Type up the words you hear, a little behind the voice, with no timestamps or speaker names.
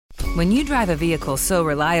When you drive a vehicle so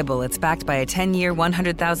reliable it's backed by a 10-year,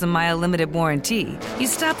 100,000-mile limited warranty, you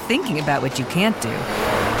stop thinking about what you can't do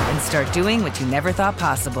and start doing what you never thought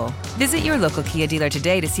possible. Visit your local Kia dealer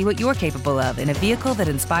today to see what you're capable of in a vehicle that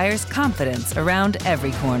inspires confidence around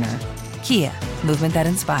every corner. Kia, movement that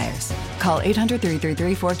inspires. Call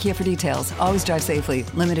 800-333-4KIA for details. Always drive safely.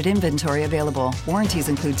 Limited inventory available. Warranties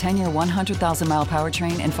include 10-year 100,000-mile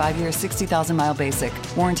powertrain and 5-year 60,000-mile basic.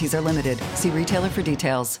 Warranties are limited. See retailer for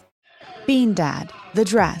details. Bean Dad, The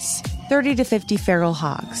Dress, 30 to 50 Feral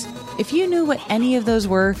Hogs. If you knew what any of those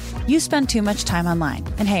were, you spend too much time online.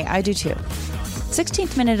 And hey, I do too.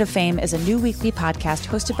 16th Minute of Fame is a new weekly podcast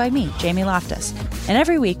hosted by me, Jamie Loftus. And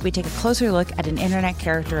every week we take a closer look at an internet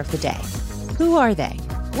character of the day. Who are they?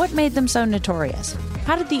 What made them so notorious?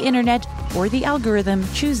 How did the internet or the algorithm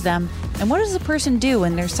choose them? And what does a person do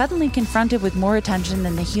when they're suddenly confronted with more attention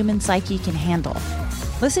than the human psyche can handle?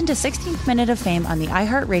 Listen to 16th Minute of Fame on the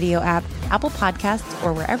iHeartRadio app, Apple Podcasts,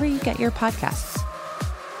 or wherever you get your podcasts.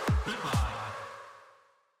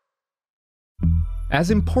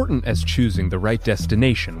 As important as choosing the right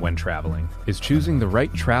destination when traveling is choosing the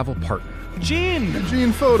right travel partner. Gene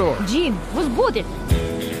Fodor. Gene, was good.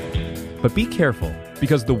 But be careful,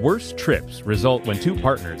 because the worst trips result when two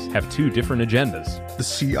partners have two different agendas. The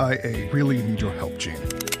CIA really need your help, Gene.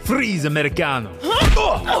 Freeze, Americano.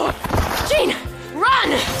 Gene,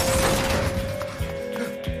 run!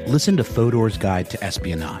 Listen to Fodor's Guide to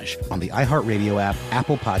Espionage on the iHeartRadio app,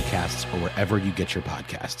 Apple Podcasts, or wherever you get your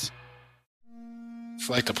podcasts. It's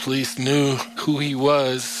like the police knew who he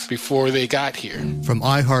was before they got here. From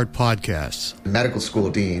iHeart Podcasts. The medical school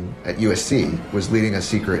dean at USC was leading a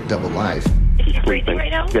secret double life. He's breathing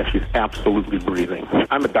right now? Yes, he's absolutely breathing.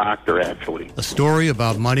 I'm a doctor, actually. A story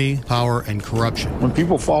about money, power, and corruption. When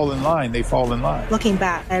people fall in line, they fall in line. Looking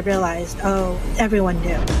back, I realized, everyone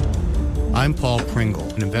knew. I'm Paul Pringle,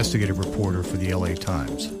 an investigative reporter for the LA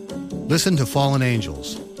Times. Listen to Fallen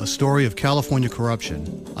Angels, a story of California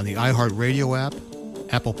corruption on the iHeartRadio app,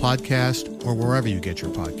 Apple Podcast, or wherever you get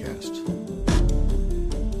your podcasts.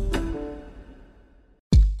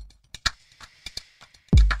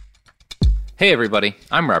 Hey everybody,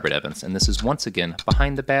 I'm Robert Evans, and this is once again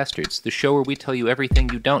Behind the Bastards, the show where we tell you everything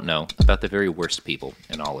you don't know about the very worst people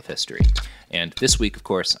in all of history. And this week, of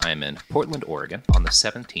course, I'm in Portland, Oregon on the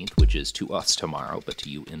 17th, which is to us tomorrow, but to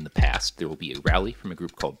you in the past. There will be a rally from a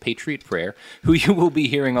group called Patriot Prayer, who you will be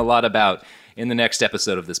hearing a lot about in the next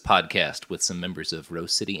episode of this podcast, with some members of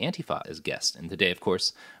Rose City Antifa as guests. And today, of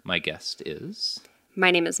course, my guest is...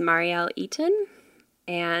 My name is Marielle Eaton,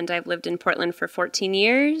 and I've lived in Portland for 14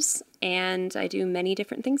 years, and I do many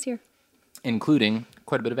different things here. Including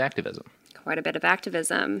quite a bit of activism. Quite a bit of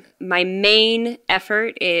activism. My main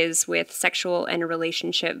effort is with sexual and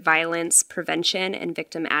relationship violence prevention and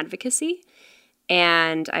victim advocacy.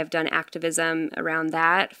 And I've done activism around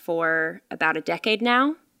that for about a decade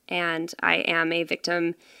now. And I am a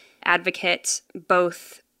victim advocate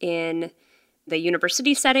both in the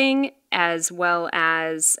university setting as well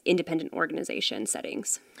as independent organization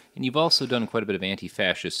settings. And you've also done quite a bit of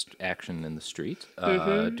anti-fascist action in the street,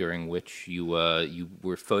 during which you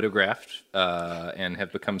were photographed and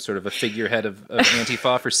have become sort of a figurehead of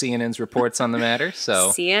Antifa for CNN's reports on the matter. So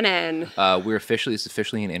CNN. It's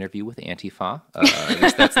officially an interview with Antifa. At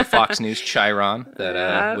least that's the Fox News Chiron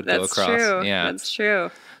that would go across. True. Yeah, that's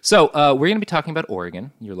true. So we're going to be talking about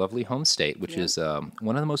Oregon, your lovely home state, which is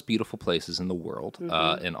one of the most beautiful places in the world,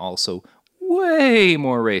 and also way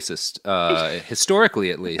more racist,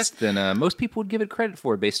 historically at least, than most people would give it credit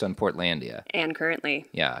for based on Portlandia. And currently.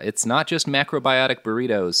 Yeah, it's not just macrobiotic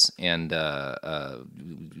burritos and,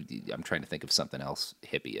 I'm trying to think of something else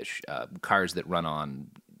hippie-ish, cars that run on...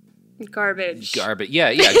 Garbage.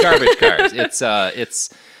 Yeah, garbage cars. It's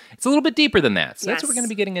a little bit deeper than that. So that's what we're going to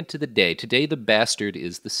be getting into today. Today, the bastard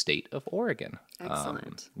is the state of Oregon.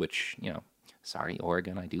 Excellent. Which, sorry,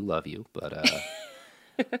 Oregon, I do love you, but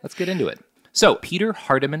let's get into it. So, Peter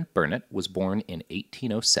Hardiman Burnett was born in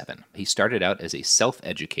 1807. He started out as a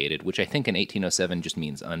self-educated, which I think in 1807 just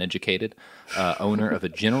means uneducated, owner of a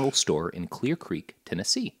general store in Clear Creek,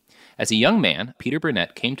 Tennessee. As a young man, Peter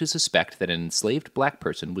Burnett came to suspect that an enslaved black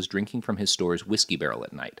person was drinking from his store's whiskey barrel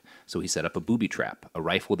at night, so he set up a booby trap, a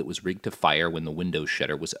rifle that was rigged to fire when the window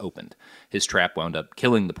shutter was opened. His trap wound up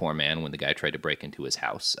killing the poor man when the guy tried to break into his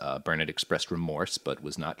house. Burnett expressed remorse, but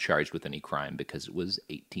was not charged with any crime because it was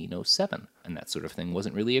 1807, and that sort of thing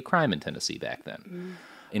wasn't really a crime in Tennessee back then.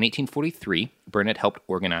 In 1843, Burnett helped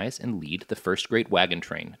organize and lead the first great wagon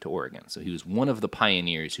train to Oregon. So he was one of the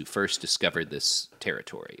pioneers who first discovered this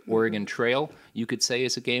territory. Oregon Trail, you could say,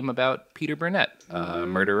 is a game about Peter Burnett, a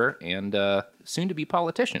murderer and soon-to-be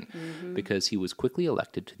politician, because he was quickly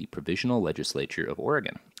elected to the Provisional Legislature of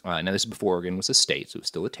Oregon. Now, this is before Oregon was a state, so it was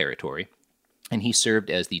still a territory. And he served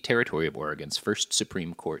as the Territory of Oregon's first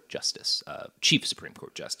Supreme Court Justice, Chief Supreme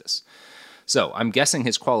Court Justice. So I'm guessing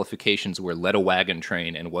his qualifications were led a wagon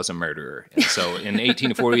train and was a murderer. And so in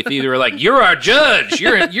 1843, they were like, "You're our judge.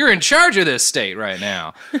 You're in charge of this state right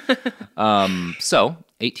now." So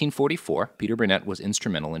 1844, Peter Burnett was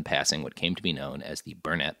instrumental in passing what came to be known as the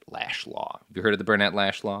Burnett-Lash Law. Have you heard of the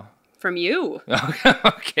Burnett-Lash Law? From you.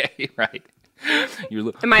 Okay, right.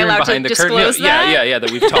 You're Am I allowed to disclose that? Yeah.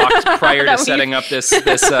 That we've talked prior to setting up this.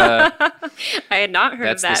 I had not heard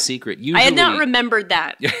of that. That's the secret. Usually, I had not remembered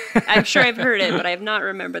that. I'm sure I've heard it, but I have not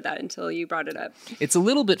remembered that until you brought it up. It's a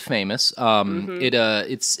little bit famous.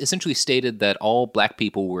 It's essentially stated that all black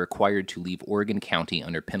people were required to leave Oregon County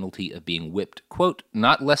under penalty of being whipped, quote,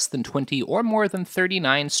 not less than 20 or more than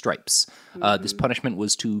 39 stripes. This punishment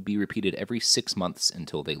was to be repeated every 6 months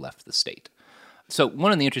until they left the state. So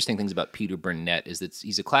one of the interesting things about Peter Burnett is that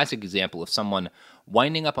he's a classic example of someone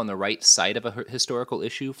winding up on the right side of a historical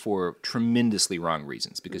issue for tremendously wrong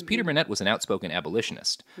reasons. Because Peter Burnett was an outspoken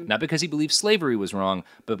abolitionist, not because he believed slavery was wrong,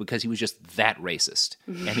 but because he was just that racist.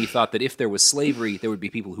 And he thought that if there was slavery, there would be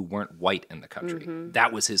people who weren't white in the country.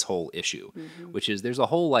 That was his whole issue, which is there's a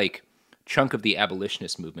whole chunk of the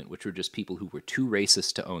abolitionist movement, which were just people who were too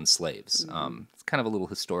racist to own slaves. It's kind of a little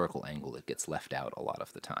historical angle that gets left out a lot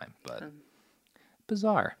of the time, but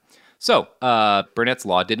bizarre. So, Burnett's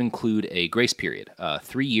law did include a grace period,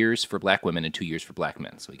 3 years for black women and 2 years for black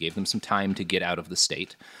men. So he gave them some time to get out of the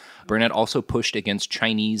state. Burnett also pushed against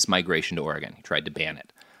Chinese migration to Oregon. He tried to ban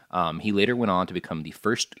it. He later went on to become the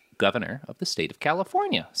first governor of the state of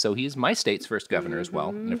California. So he is my state's first governor as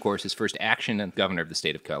well. And of course, his first action as governor of the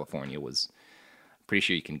state of California was, pretty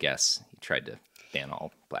sure you can guess, he tried to ban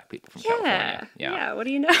all black people from California. Yeah, what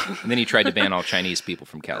do you know? And then he tried to ban all Chinese people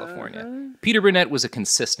from California. Peter Burnett was a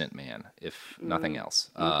consistent man, if nothing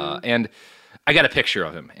else. And I got a picture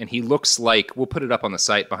of him, and he looks like, we'll put it up on the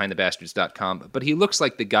site, behindthebastards.com, but he looks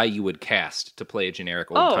like the guy you would cast to play a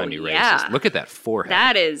generic old-timey racist. Look at that forehead.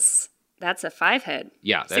 That's a 5-head.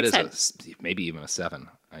 Yeah, that is maybe even a 7.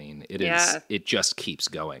 I mean, it just keeps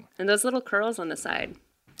going. And those little curls on the side.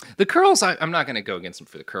 The curls, I'm not going to go against him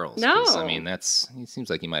for the curls. No. I mean, it seems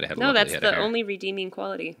like he might have had a lovely head of hair. No, that's the only redeeming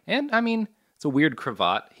quality. And, I mean, it's a weird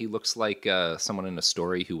cravat. He looks like someone in a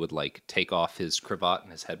story who would, take off his cravat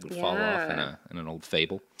and his head would fall off in an old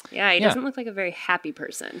fable. Yeah, he doesn't look like a very happy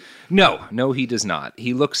person. No, he does not.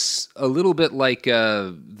 He looks a little bit like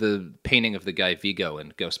the painting of the guy Vigo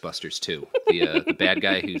in Ghostbusters 2, the bad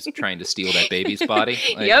guy who's trying to steal that baby's body.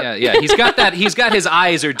 Yeah, he's got that. He's got his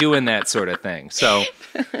eyes are doing that sort of thing. So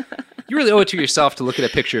you really owe it to yourself to look at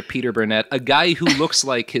a picture of Peter Burnett, a guy who looks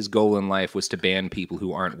like his goal in life was to ban people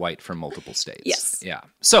who aren't white from multiple states. Yes. Yeah.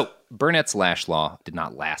 So Burnett's lash law did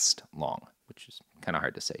not last long, which is kind of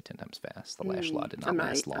hard to say 10 times fast. The lash law did not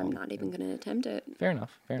last long. I'm not even going to attempt it. Fair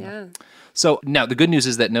enough. So now the good news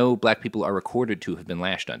is that no black people are recorded to have been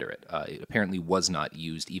lashed under it. It apparently was not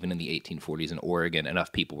used even in the 1840s in Oregon.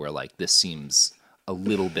 Enough people were like, this seems a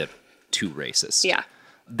little bit too racist. Yeah.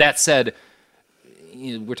 That said,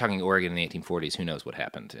 we're talking Oregon in the 1840s. Who knows what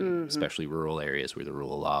happened, especially rural areas where the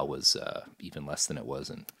rule of law was even less than it was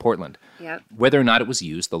in Portland. Yep. Whether or not it was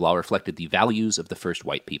used, the law reflected the values of the first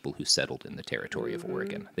white people who settled in the territory of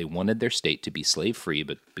Oregon. They wanted their state to be slave-free,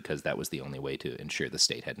 but because that was the only way to ensure the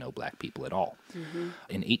state had no black people at all.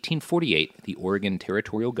 In 1848, the Oregon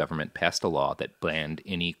territorial government passed a law that banned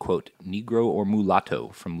any, quote, Negro or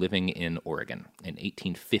mulatto from living in Oregon. In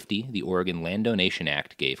 1850, the Oregon Land Donation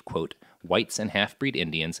Act gave, quote, whites and half-breed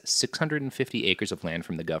Indians 650 acres of land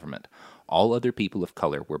from the government. All other people of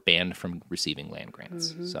color were banned from receiving land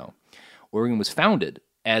grants. So Oregon was founded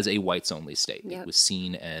as a whites-only state. It was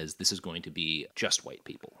seen as this is going to be just white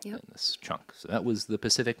people in this chunk. So that was the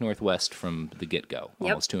Pacific Northwest from the get-go,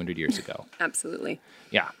 almost 200 years ago. Absolutely.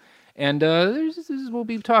 Yeah. And we'll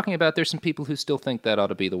be talking about there's some people who still think that ought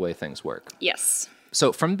to be the way things work. Yes.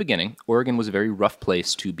 So from the beginning, Oregon was a very rough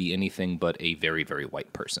place to be anything but a very, very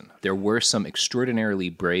white person. There were some extraordinarily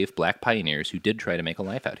brave black pioneers who did try to make a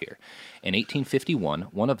life out here. In 1851,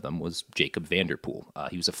 one of them was Jacob Vanderpool.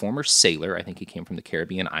 He was a former sailor. I think he came from the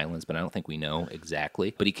Caribbean islands, but I don't think we know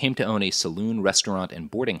exactly. But he came to own a saloon, restaurant, and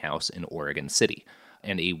boarding house in Oregon City.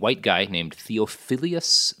 And a white guy named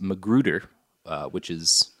Theophilus Magruder, which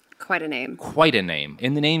is Quite a name. Quite a name.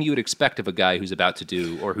 And the name you would expect of a guy who's about to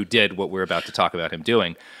do, or who did what we're about to talk about him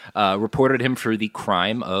doing, reported him for the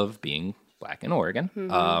crime of being black in Oregon,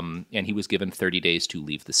 and he was given 30 days to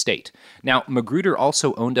leave the state. Now, Magruder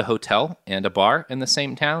also owned a hotel and a bar in the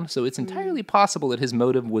same town, so it's entirely possible that his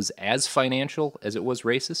motive was as financial as it was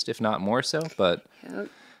racist, if not more so, but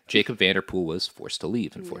Jacob Vanderpool was forced to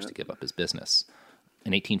leave and forced to give up his business.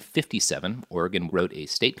 In 1857, Oregon wrote a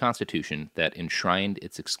state constitution that enshrined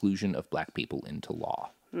its exclusion of black people into law.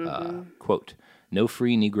 Quote, "No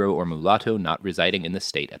free Negro or mulatto not residing in the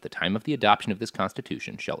state at the time of the adoption of this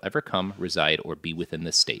constitution shall ever come, reside, or be within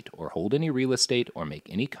this state, or hold any real estate, or make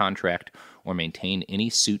any contract, or maintain any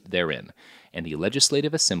suit therein. And the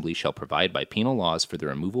legislative assembly shall provide by penal laws for the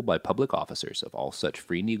removal by public officers of all such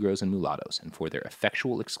free Negroes and mulattoes, and for their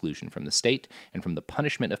effectual exclusion from the state, and from the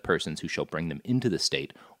punishment of persons who shall bring them into the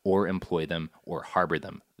state, or employ them, or harbor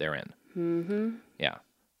them therein." Yeah,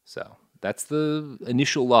 so that's the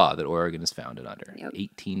initial law that Oregon is founded under,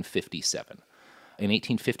 1857. In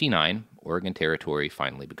 1859, Oregon Territory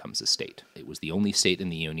finally becomes a state. It was the only state in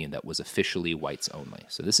the Union that was officially whites only.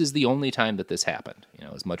 So this is the only time that this happened. You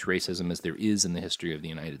know, as much racism as there is in the history of the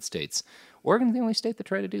United States, Oregon's the only state that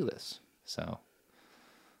tried to do this. So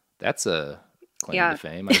that's a claim to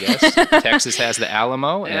fame, I guess. Texas has the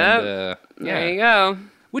Alamo, and there you go.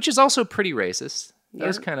 Which is also pretty racist. That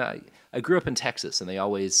was kind of. I grew up in Texas, and they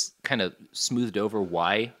always kind of smoothed over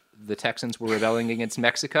why the Texans were rebelling against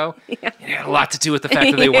Mexico. It had a lot to do with the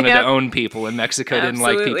fact that they wanted to own people, and Mexico didn't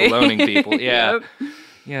like people owning people. Yeah,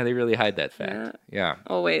 they really hide that fact. Yeah.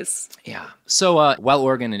 Always. Yeah. So while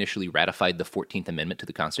Oregon initially ratified the 14th Amendment to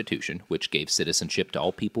the Constitution, which gave citizenship to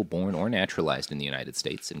all people born or naturalized in the United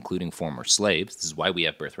States, including former slaves, this is why we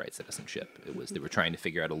have birthright citizenship. It was they were trying to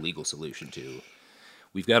figure out a legal solution to,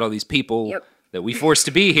 we've got all these people that we forced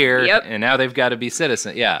to be here, and now they've got to be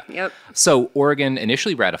citizens. So Oregon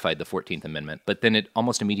initially ratified the 14th Amendment, but then it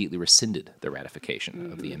almost immediately rescinded the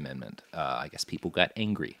ratification of the amendment. I guess people got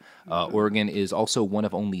angry. Oregon is also one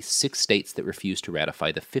of only 6 states that refused to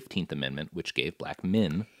ratify the 15th Amendment, which gave black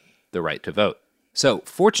men the right to vote. So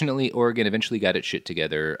fortunately, Oregon eventually got its shit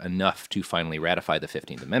together enough to finally ratify the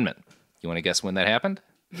 15th Amendment. You want to guess when that happened?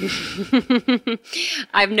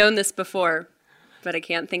 I've known this before, but I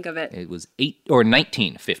can't think of it. It was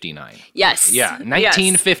 1959. Yes. Yeah,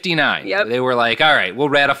 1959. Yep. They were like, all right, we'll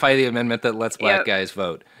ratify the amendment that lets black guys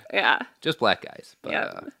vote. Yeah. Just black guys.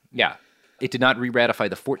 But, yeah. It did not re-ratify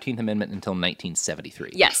the 14th Amendment until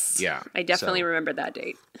 1973. Yes. Yeah. I definitely remember that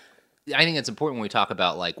date. I think it's important when we talk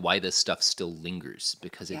about like why this stuff still lingers,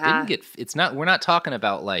 because it didn't get, it's not, we're not talking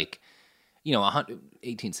about like, you know,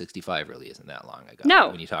 1865 really isn't that long ago. No.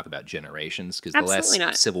 When you talk about generations, because the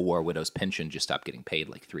last Civil War widow's pension just stopped getting paid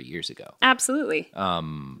like 3 years ago. Absolutely. But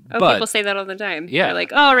people say that all the time. Yeah. They're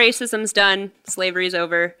like, oh, racism's done. Slavery's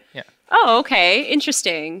over. Yeah. Oh, okay.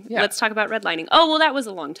 Interesting. Yeah. Let's talk about redlining. Oh, well, that was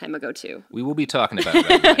a long time ago, too. We will be talking about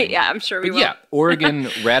redlining. Yeah, I'm sure we will. Yeah, Oregon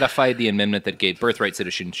ratified the amendment that gave birthright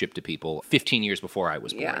citizenship to people 15 years before I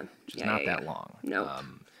was born, which is not that long. No.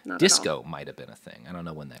 Not disco might have been a thing. I don't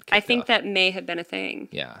know when that kicked I think off. that may have been a thing.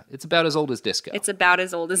 Yeah, it's about as old as disco. It's about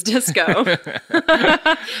as old as disco.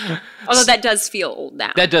 Although that does feel old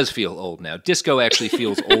now. That does feel old now. Disco actually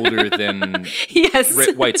feels older than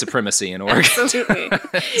white supremacy in Oregon. Absolutely.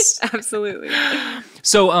 Absolutely.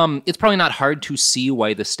 So it's probably not hard to see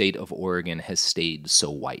why the state of Oregon has stayed so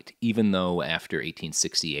white, even though after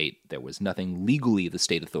 1868 there was nothing legally the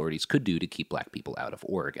state authorities could do to keep black people out of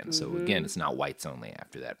Oregon. So again, it's not whites only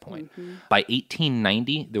after that point. By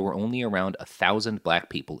 1890, there were only around 1,000 black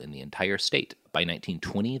people in the entire state. By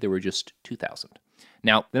 1920, there were just 2,000.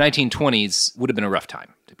 Now, the 1920s would have been a rough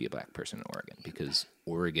time to be a black person in Oregon, because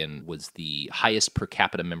Oregon was the highest per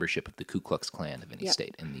capita membership of the Ku Klux Klan of any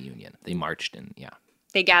state in the Union. They marched in,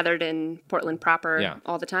 They gathered in Portland proper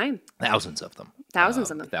all the time. Thousands of them. Thousands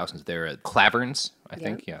of them. Thousands. They're Claverns, I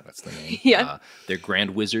think. Yeah, that's the name. They're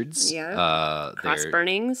Grand Wizards. Cross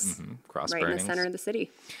burnings. Cross right burnings. In the center of the city.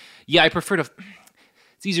 Yeah, I prefer to...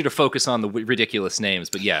 It's easier to focus on the ridiculous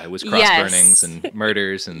names, but yeah, it was cross burnings and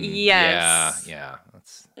murders and... Yeah.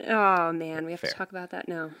 That's oh, man, we have to talk about that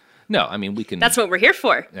now. No, I mean, we can... That's what we're here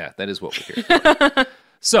for. Yeah, that is what we're here for.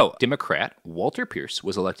 So, Democrat Walter Pierce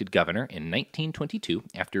was elected governor in 1922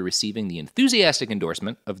 after receiving the enthusiastic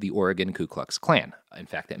endorsement of the Oregon Ku Klux Klan. In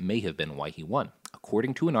fact, that may have been why he won.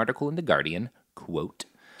 According to an article in The Guardian, quote,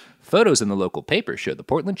 photos in the local paper show the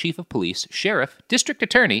Portland chief of police, sheriff, district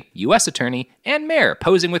attorney, U.S. attorney, and mayor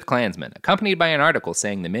posing with Klansmen, accompanied by an article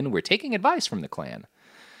saying the men were taking advice from the Klan.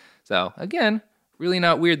 So, again, really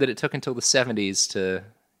not weird that it took until the 70s to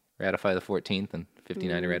ratify the 14th and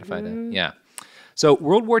 59 to ratify the... Yeah. So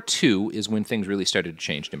World War II is when things really started to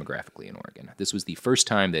change demographically in Oregon. This was the first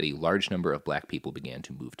time that a large number of black people began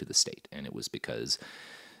to move to the state, and it was because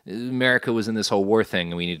America was in this whole war thing,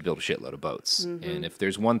 and we needed to build a shitload of boats. Mm-hmm. And if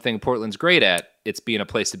there's one thing Portland's great at, it's being a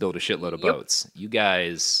place to build a shitload of boats. You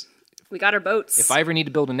guys... We got our boats. If I ever need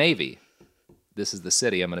to build a navy, this is the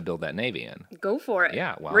city I'm going to build that navy in. Go for it.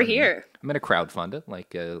 Yeah, well, we're here. I'm going to crowdfund it,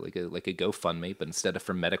 like a GoFundMe, but instead of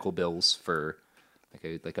for medical bills, for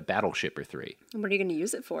like a battleship or 3. What are you going to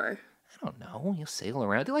use it for? I don't know. You'll sail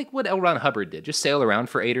around. Like what L. Ron Hubbard did. Just sail around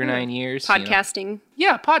for 8 or 9 years. Podcasting.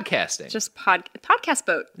 Yeah, podcasting. Just podcast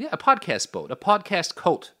boat. Yeah, a podcast boat. A podcast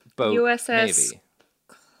cult boat. USS Navy.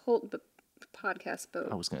 Cult podcast boat.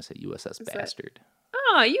 I was going to say USS Bastard.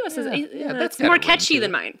 USS. Yeah, that's more catchy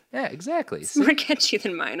than mine. Yeah, exactly. It's more catchy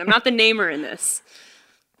than mine. I'm not the namer in this.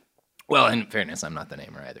 Well, in fairness, I'm not the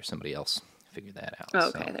namer either. Somebody else figured that out. Oh,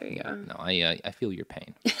 okay, there you go. No, I feel your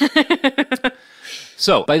pain.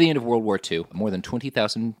 So, by the end of World War II, more than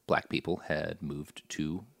 20,000 black people had moved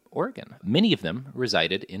to Oregon. Many of them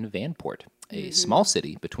resided in Vanport, a small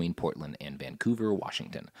city between Portland and Vancouver,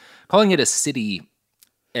 Washington. Calling it a city,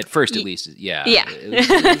 at first at least, Yeah.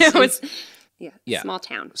 It was small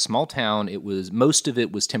town. Small town. Most of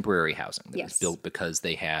it was temporary housing that was built because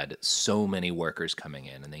they had so many workers coming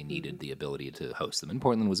in and they needed the ability to host them. And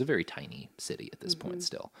Portland was a very tiny city at this point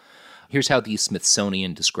still. Here's how the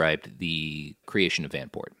Smithsonian described the creation of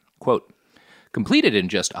Vanport. Quote, completed in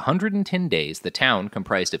just 110 days, the town,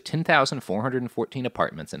 comprised of 10,414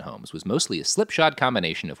 apartments and homes, was mostly a slipshod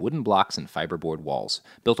combination of wooden blocks and fiberboard walls.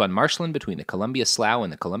 Built on marshland between the Columbia Slough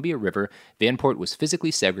and the Columbia River, Vanport was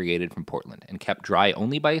physically segregated from Portland and kept dry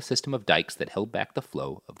only by a system of dikes that held back the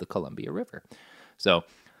flow of the Columbia River. So,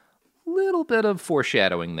 little bit of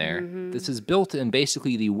foreshadowing there. Mm-hmm. This is built in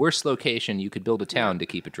basically the worst location you could build a town to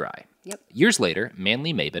keep it dry. Yep. Years later,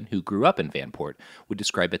 Manly Maben, who grew up in Vanport, would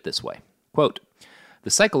describe it this way. Quote, the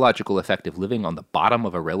psychological effect of living on the bottom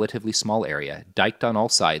of a relatively small area, diked on all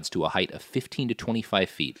sides to a height of 15 to 25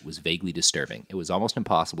 feet, was vaguely disturbing. It was almost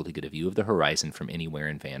impossible to get a view of the horizon from anywhere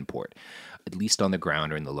in Vanport, at least on the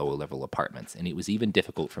ground or in the lower level apartments, and it was even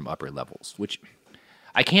difficult from upper levels, which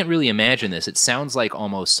I can't really imagine this. It sounds like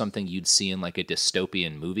almost something you'd see in like a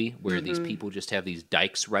dystopian movie where these people just have these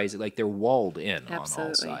dikes rising, like they're walled in on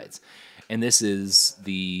all sides. And this is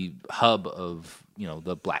the hub of,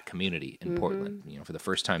 the black community in Portland, for the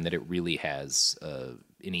first time that it really has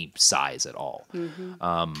any size at all.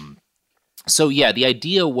 So, the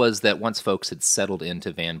idea was that once folks had settled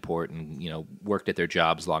into Vanport and, worked at their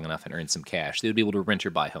jobs long enough and earned some cash, they would be able to rent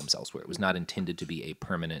or buy homes elsewhere. It was not intended to be a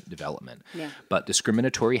permanent development. Yeah. But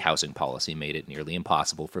discriminatory housing policy made it nearly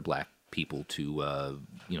impossible for black people to,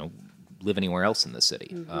 live anywhere else in the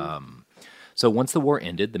city. So once the war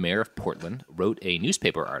ended, the mayor of Portland wrote a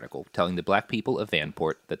newspaper article telling the black people of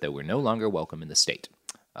Vanport that they were no longer welcome in the state.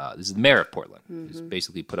 This is the mayor of Portland, who's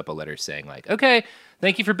basically put up a letter saying, like, okay,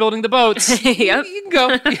 thank you for building the boats. Yep. You can go.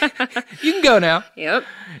 You can go now. Yep.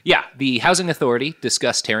 Yeah, the Housing Authority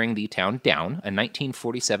discussed tearing the town down. A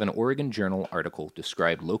 1947 Oregon Journal article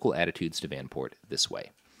described local attitudes to Vanport this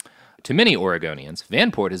way. To many Oregonians,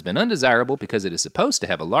 Vanport has been undesirable because it is supposed to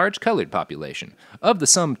have a large colored population. Of the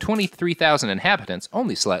some 23,000 inhabitants,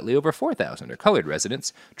 only slightly over 4,000 are colored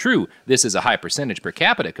residents. True, this is a high percentage per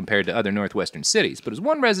capita compared to other northwestern cities, but as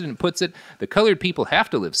one resident puts it, the colored people have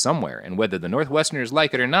to live somewhere, and whether the northwesterners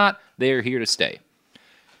like it or not, they are here to stay.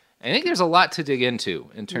 I think there's a lot to dig into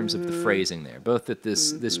in terms of the phrasing there, both that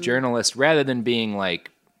this journalist, rather than being like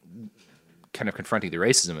kind of confronting the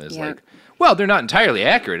racism, is like, well, they're not entirely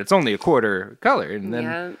accurate. It's only a quarter color. And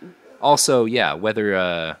then also, whether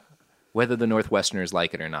the Northwesterners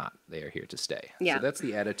like it or not, they are here to stay. Yeah. So that's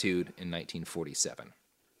the attitude in 1947.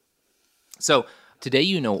 So today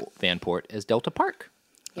Vanport as Delta Park.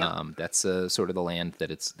 Yep. That's sort of the land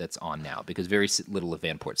that's on now, because very little of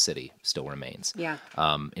Vanport City still remains. Yeah.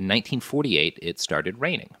 In 1948, it started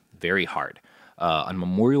raining very hard. On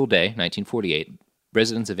Memorial Day, 1948,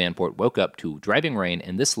 residents of Vanport woke up to driving rain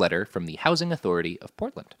and this letter from the Housing Authority of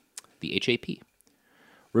Portland, the HAP.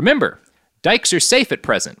 Remember, dikes are safe at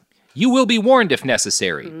present. You will be warned if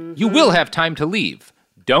necessary. You will have time to leave.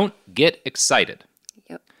 Don't get excited.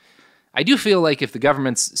 Yep. I do feel like if the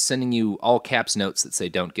government's sending you all caps notes that say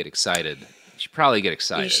don't get excited, you should probably get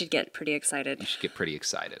excited. You should get pretty excited. Yep.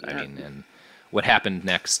 I mean, and what happened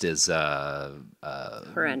next is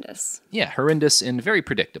horrendous. Yeah, horrendous and very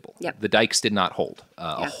predictable. Yep. The dikes did not hold.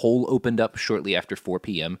 A hole opened up shortly after 4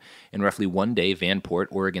 p.m. In roughly one day, Vanport,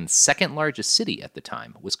 Oregon's second largest city at the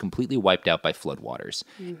time, was completely wiped out by floodwaters.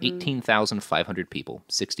 18,500 people,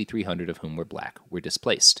 6,300 of whom were black, were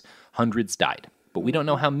displaced. Hundreds died. but we don't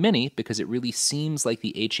know how many because it really seems like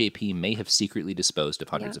the HAP may have secretly disposed of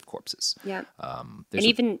hundreds of corpses. Yeah. And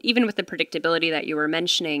even with the predictability that you were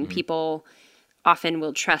mentioning, people often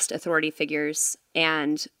will trust authority figures,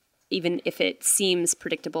 and even if it seems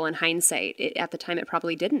predictable in hindsight, at the time it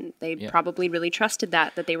probably didn't. They probably really trusted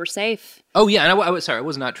that they were safe. Oh, yeah. And I was sorry, I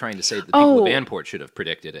was not trying to say that the people of Vanport should have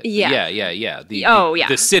predicted it. Yeah. Yeah.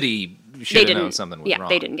 The city should have known something was wrong. Yeah,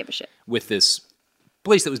 they didn't give a shit. With this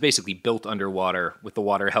place that was basically built underwater with the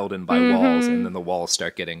water held in by walls, and then the walls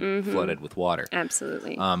start getting flooded with water.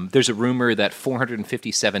 Absolutely. There's a rumor that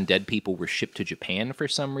 457 dead people were shipped to Japan for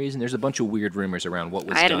some reason. There's a bunch of weird rumors around what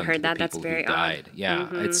was done to the people That's very who died. odd. Yeah,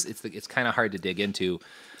 it's kind of hard to dig into.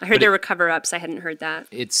 I heard there were cover-ups. I hadn't heard that.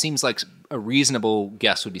 It seems like a reasonable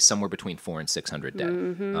guess would be somewhere between 400 and 600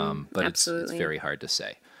 dead. But it's very hard to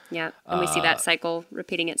say. Yeah, and we see that cycle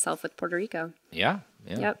repeating itself with Puerto Rico. Yeah.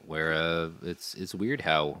 Where it's weird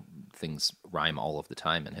how things rhyme all of the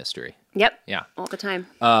time in history. Yep. Yeah. All the time.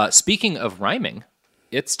 Speaking of rhyming,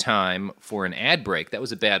 it's time for an ad break. That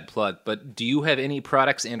was a bad plug, but do you have any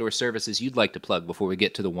products and or services you'd like to plug before we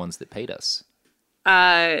get to the ones that paid us?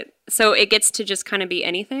 So it gets to just kind of be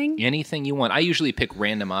anything? Anything you want. I usually pick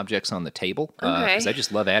random objects on the table because I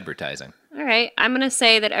just love advertising. All right. I'm going to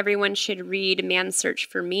say that everyone should read Man's Search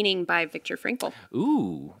for Meaning by Viktor Frankl.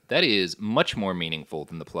 Ooh, that is much more meaningful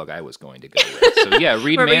than the plug I was going to go with. So yeah,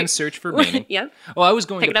 read Man's Search for Meaning. Yep. Oh, I was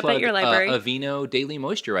going to plug at your library. Aveeno Daily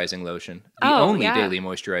Moisturizing Lotion. The only daily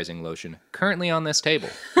moisturizing lotion currently on this table.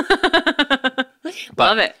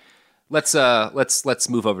 Love it. Let's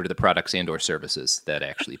move over to the products and or services that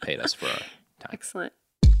actually paid us for our time. Excellent.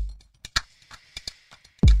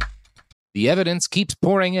 The evidence keeps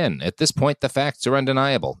pouring in. At this point, the facts are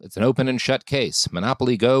undeniable. It's an open and shut case.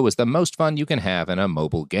 Monopoly Go is the most fun you can have in a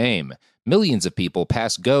mobile game. Millions of people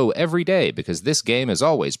pass Go every day because this game is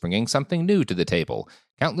always bringing something new to the table.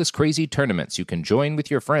 Countless crazy tournaments you can join with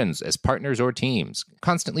your friends as partners or teams.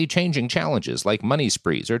 Constantly changing challenges like money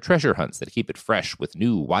sprees or treasure hunts that keep it fresh with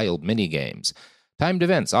new wild mini-games. Timed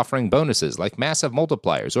events offering bonuses like massive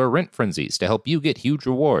multipliers or rent frenzies to help you get huge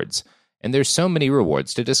rewards. And there's so many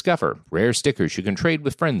rewards to discover. Rare stickers you can trade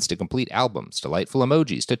with friends to complete albums, delightful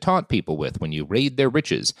emojis to taunt people with when you raid their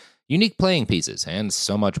riches, unique playing pieces, and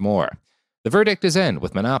so much more. The verdict is in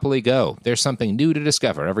with Monopoly Go. There's something new to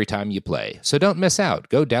discover every time you play. So don't miss out.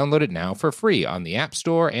 Go download it now for free on the App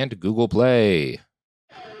Store and Google Play.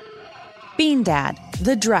 Bean Dad,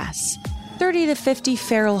 The Dress, 30 to 50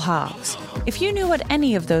 Feral Hogs. If you knew what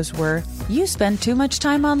any of those were, you spend too much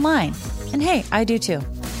time online. And hey, I do too.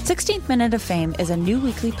 16th Minute of Fame is a new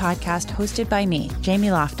weekly podcast hosted by me, Jamie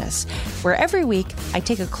Loftus, where every week I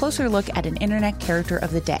take a closer look at an internet character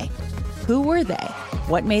of the day. Who were they?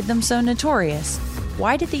 What made them so notorious?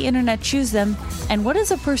 Why did the internet choose them? And what does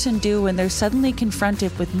a person do when they're suddenly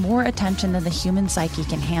confronted with more attention than the human psyche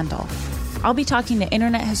can handle? I'll be talking to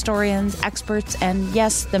internet historians, experts, and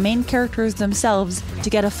yes, the main characters themselves to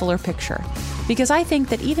get a fuller picture. Because I think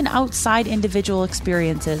that even outside individual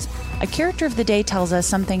experiences, a character of the day tells us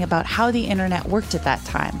something about how the internet worked at that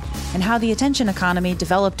time, and how the attention economy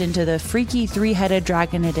developed into the freaky three-headed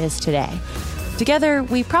dragon it is today. Together,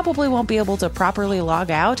 we probably won't be able to properly log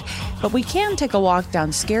out, but we can take a walk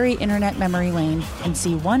down scary internet memory lane and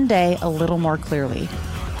see one day a little more clearly.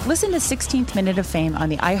 Listen to 16th Minute of Fame on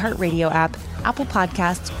the iHeartRadio app, Apple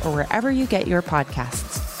Podcasts, or wherever you get your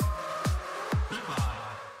podcasts.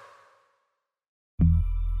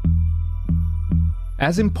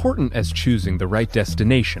 As important as choosing the right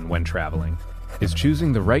destination when traveling is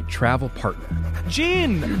choosing the right travel partner.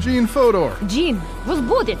 Eugene Fodor. Gene,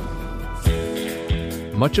 возбудит.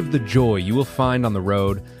 Much of the joy you will find on the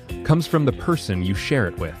road comes from the person you share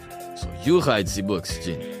it with. So you write the books,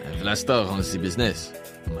 Gene, and Vlastar runs the business.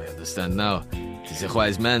 I understand now. It is a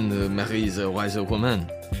wise man who marries a wiser woman.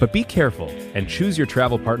 But be careful and choose your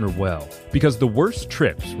travel partner well, because the worst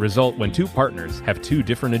trips result when two partners have two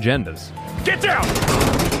different agendas. Get down!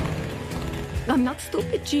 I'm not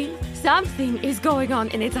stupid, Gene. Something is going on,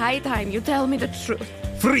 and it's high time you tell me the truth.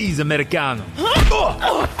 Freeze, Americano!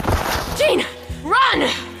 Gene, run!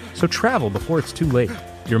 So travel before it's too late.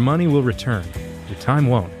 Your money will return, your time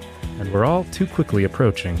won't, and we're all too quickly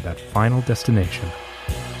approaching that final destination.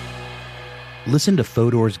 Listen to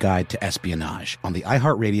Fodor's Guide to Espionage on the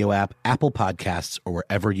iHeartRadio app, Apple Podcasts, or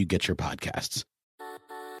wherever you get your podcasts.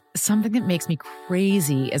 Something that makes me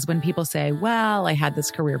crazy is when people say, well, I had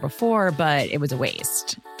this career before, but it was a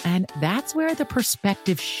waste. And that's where the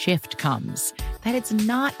perspective shift comes, that it's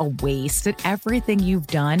not a waste, that everything you've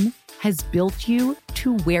done has built you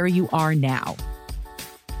to where you are now.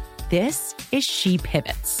 This is She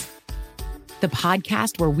Pivots, the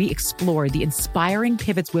podcast where we explore the inspiring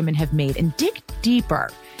pivots women have made and dig deeper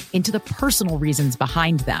into the personal reasons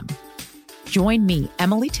behind them. Join me,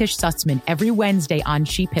 Emily Tish Sussman, every Wednesday on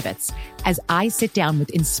She Pivots as I sit down with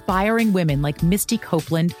inspiring women like Misty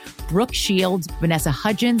Copeland, Brooke Shields, Vanessa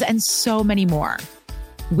Hudgens, and so many more.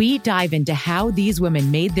 We dive into how these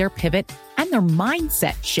women made their pivot and their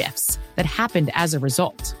mindset shifts that happened as a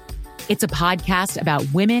result. It's a podcast about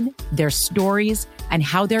women, their stories, and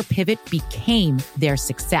how their pivot became their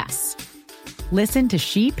success. Listen to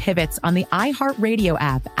She Pivots on the iHeartRadio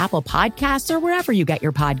app, Apple Podcasts, or wherever you get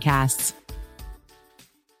your podcasts.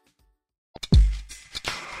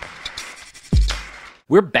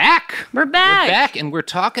 We're back. We're back. And we're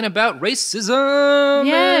talking about racism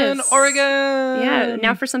in Oregon. Yeah,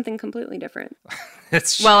 now for something completely different.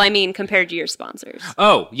 Compared to your sponsors.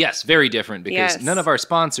 Oh, yes, very different because none of our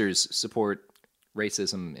sponsors support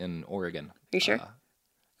racism in Oregon. Are you sure?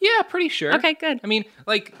 Yeah, pretty sure. Okay, good. I mean,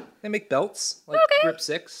 they make belts, Grip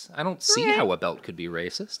 6. I don't see how a belt could be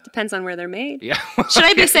racist. Depends on where they're made. Yeah. Should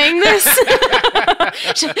I be saying this?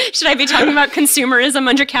 Should I be talking about consumerism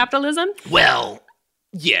under capitalism? Well,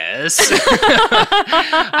 yes.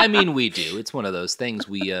 I mean, we do. It's one of those things.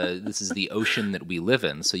 This is the ocean that we live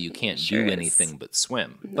in, so you can't do anything but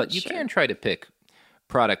swim. But you can try to pick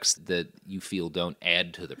products that you feel don't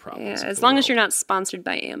add to the problems. Yeah, as long as you're not sponsored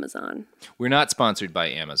by Amazon. We're not sponsored by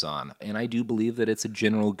Amazon, and I do believe that it's a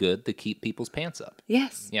general good to keep people's pants up.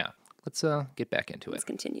 Yes. Yeah. Let's get back into it. Let's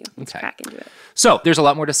continue. Let's crack into it. So there's a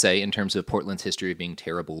lot more to say in terms of Portland's history of being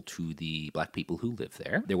terrible to the black people who live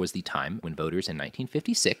there. There was the time when voters in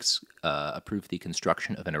 1956 approved the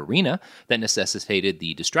construction of an arena that necessitated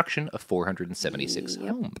the destruction of 476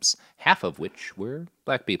 homes, half of which were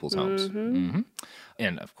black people's homes. Mm-hmm.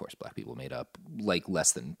 And, of course, black people made up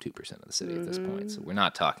less than 2% of the city at this point. So we're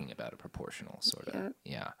not talking about a proportional sort of,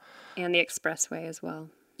 And the expressway as well.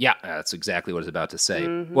 Yeah, that's exactly what I was about to say.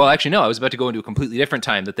 Mm-hmm. Well, actually, no, I was about to go into a completely different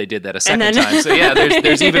time that they did that a second time. So, yeah,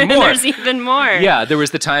 there's even more. There's even more. Yeah, there was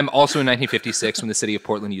the time also in 1956 when the city of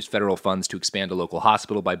Portland used federal funds to expand a local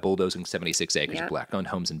hospital by bulldozing 76 acres of black-owned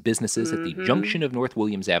homes and businesses at the junction of North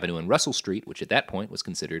Williams Avenue and Russell Street, which at that point was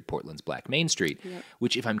considered Portland's Black Main Street,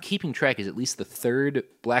 which, if I'm keeping track, is at least the third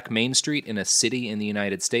Black Main Street in a city in the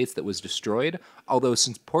United States that was destroyed. Although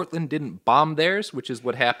since Portland didn't bomb theirs, which is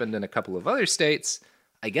what happened in a couple of other states,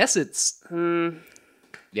 I guess it's, better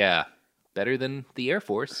than the Air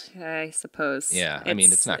Force. I suppose. Yeah, I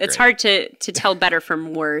mean, it's not It's great. hard to tell better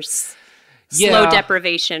from worse. Slow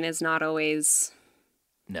deprivation is not always...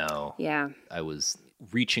 No. Yeah. I was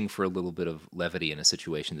reaching for a little bit of levity in a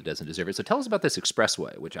situation that doesn't deserve it. So tell us about this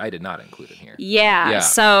expressway, which I did not include in here. Yeah.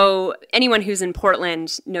 So anyone who's in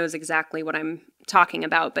Portland knows exactly what I'm talking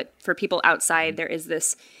about. But for people outside, there is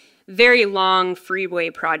this very long freeway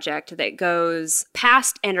project that goes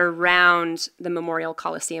past and around the Memorial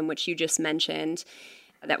Coliseum, which you just mentioned,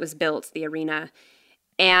 that was built, the arena.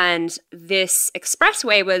 And this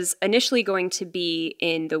expressway was initially going to be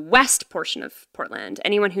in the west portion of Portland.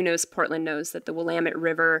 Anyone who knows Portland knows that the Willamette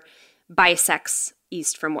River bisects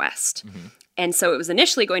east from west. Mm-hmm. And so it was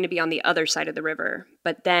initially going to be on the other side of the river.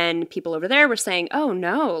 But then people over there were saying, oh,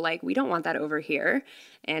 no, we don't want that over here.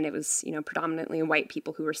 And it was, predominantly white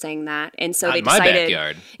people who were saying that. And so they decided... my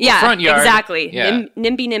backyard. Yeah, front yard. Exactly. Yeah.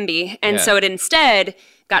 NIMBY. And so it instead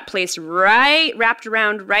got placed wrapped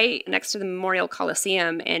around right next to the Memorial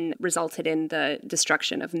Coliseum and resulted in the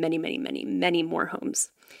destruction of many, many, many, many more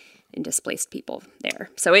homes and displaced people there.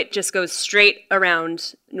 So it just goes straight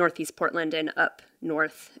around Northeast Portland and up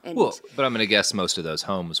north. And well, but I'm going to guess most of those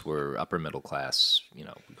homes were upper middle class,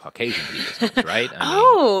 Caucasian people's homes,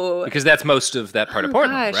 right? Because that's most of that part of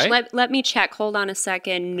Portland, right? Let me check. Hold on a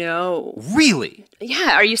second. No. Really?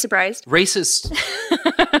 Yeah. Are you surprised? Racist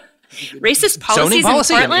policies in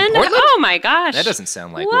Portland? Oh my gosh. That doesn't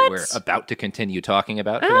sound like what we're about to continue talking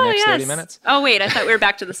about for the next 30 minutes. Oh, wait. I thought we were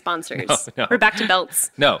back to the sponsors. No. We're back to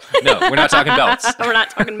belts. No, we're not talking belts. We're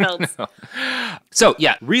not talking belts. No. So,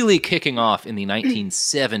 really kicking off in the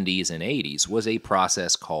 1970s and 80s was a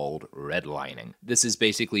process called redlining. This is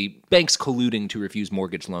basically banks colluding to refuse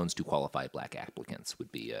mortgage loans to qualified black applicants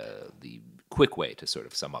would be the quick way to sort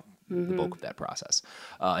of sum up the bulk of that process.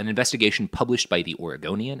 An investigation published by The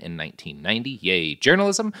Oregonian in 1990, yay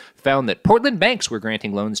journalism, found that Portland banks were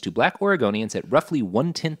granting loans to black Oregonians at roughly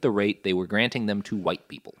 1/10 the rate they were granting them to white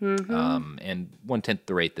people, and 1/10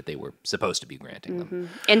 the rate that they were supposed to be granting them.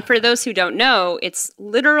 And for those who don't know, it's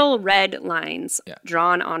literal red lines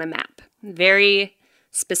drawn on a map, very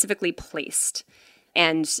specifically placed.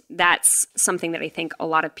 And that's something that I think a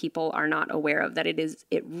lot of people are not aware of, that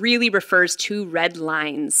it really refers to red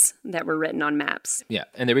lines that were written on maps. Yeah,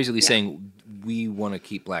 and they're basically saying we want to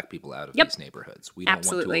keep black people out of these neighborhoods. We don't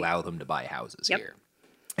want to allow them to buy houses here.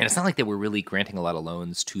 And it's not like they were really granting a lot of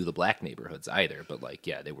loans to the black neighborhoods either, but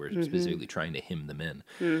they were specifically trying to hem them in.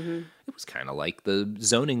 It was kind of like the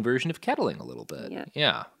zoning version of Kettling a little bit.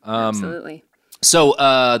 Yeah. Absolutely. So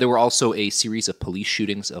there were also a series of police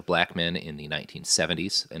shootings of black men in the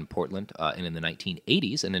 1970s in Portland. And in the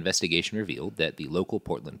 1980s, an investigation revealed that the local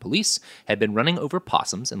Portland police had been running over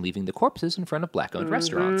possums and leaving the corpses in front of black-owned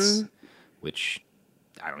restaurants, which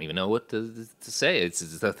I don't even know what to say.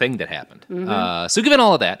 It's a thing that happened. So given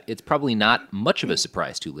all of that, it's probably not much of a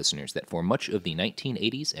surprise to listeners that for much of the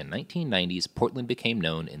 1980s and 1990s, Portland became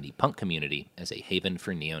known in the punk community as a haven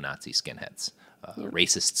for neo-Nazi skinheads.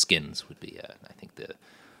 Racist skins would be, I think,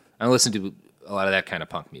 I listen to a lot of that kind of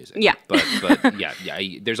punk music. Yeah. But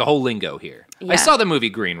there's a whole lingo here. Yeah. I saw the movie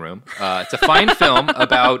Green Room. It's a fine film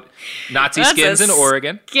about Nazi skins in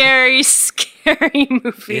Oregon. Scary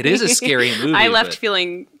movie. It is a scary movie. I left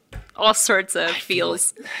feeling all sorts of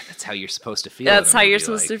feels. That's how you're supposed to feel. That's how you're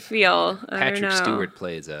supposed to feel. Patrick Stewart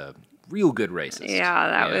plays a real good racist. Yeah,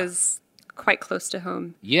 that was quite close to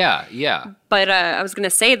home. Yeah. But I was going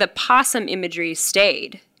to say the possum imagery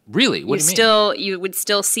stayed. Really? What do you mean? You would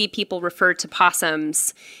still see people refer to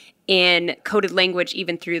possums in coded language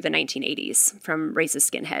even through the 1980s from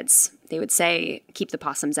racist skinheads. They would say, keep the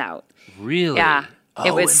possums out. Really? Yeah.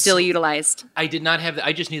 It was still utilized. I did not have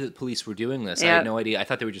I just knew that police were doing this. I had no idea. I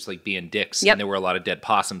thought they were just being dicks and there were a lot of dead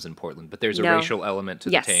possums in Portland. But there's a racial element to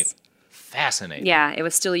the tape. Fascinating. Yeah, it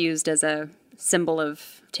was still used as a symbol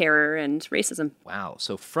of terror and racism. Wow.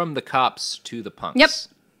 So from the cops to the punks. Yep.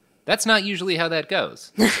 That's not usually how that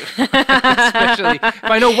goes. Especially if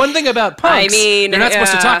I know one thing about punks, they're not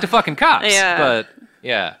supposed to talk to fucking cops. Yeah. But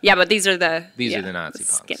yeah. Yeah, but these are the Nazi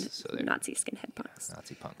punks. Nazi skinhead punks.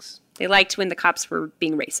 Nazi punks. They liked when the cops were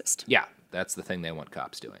being racist. Yeah, that's the thing they want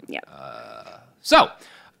cops doing. Yeah. So,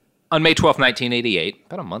 on May 12, 1988,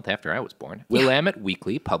 about a month after I was born, Willamette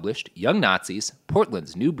Weekly published Young Nazis,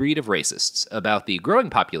 Portland's New Breed of Racists, about the growing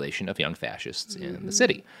population of young fascists in the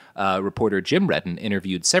city. Reporter Jim Redden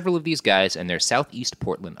interviewed several of these guys in their southeast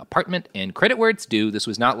Portland apartment, and credit where it's due, this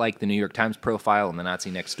was not like the New York Times profile and the Nazi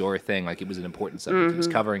Next Door thing, like it was an important subject. He was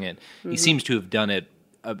covering it. He seems to have done it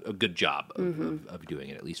a good job of doing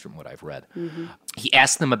it, at least from what I've read. He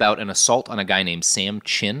asked them about an assault on a guy named Sam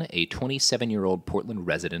Chin, a 27-year-old Portland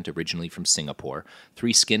resident originally from Singapore.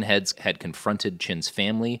 3 skinheads had confronted Chin's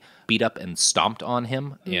family, beat up and stomped on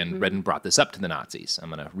him, and Redden brought this up to the Nazis.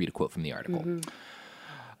 I'm going to read a quote from the article.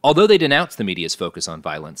 Although they denounce the media's focus on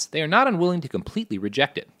violence, they are not unwilling to completely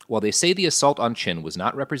reject it. While they say the assault on Chin was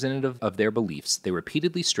not representative of their beliefs, they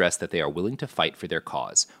repeatedly stress that they are willing to fight for their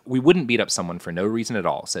cause. We wouldn't beat up someone for no reason at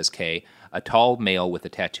all, says Kay, a tall male with a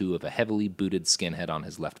tattoo of a heavily booted skinhead on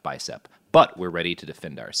his left bicep. But we're ready to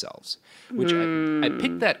defend ourselves. Which I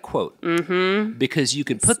picked that quote because you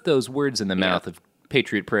could put those words in the mouth of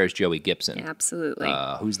Patriot Prayer's Joey Gibson. Absolutely.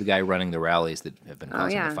 Who's the guy running the rallies that have been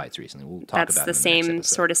causing the fights recently. We'll talk about it in the next episode. That's the same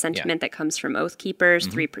sort of sentiment that comes from Oath Keepers,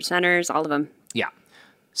 3%ers, all of them. Yeah.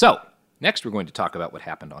 So, next we're going to talk about what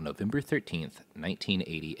happened on November 13th,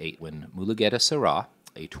 1988, when Mulugeta Sarah,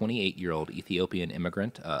 a 28-year-old Ethiopian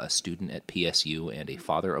immigrant, a student at PSU and a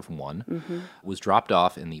father of 1, was dropped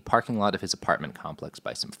off in the parking lot of his apartment complex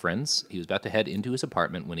by some friends. He was about to head into his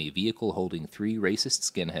apartment when a vehicle holding 3 racist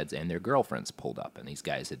skinheads and their girlfriends pulled up, and these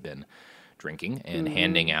guys had been drinking and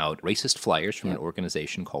handing out racist flyers from an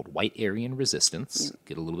organization called White Aryan Resistance.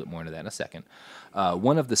 Get a little bit more into that in a second.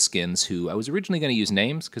 One of the skins, who I was originally going to use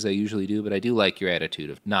names because I usually do, but I do like your attitude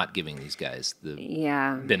of not giving these guys the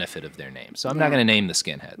benefit of their names. So I'm not going to name the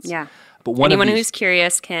skinheads. Yeah. But anyone who's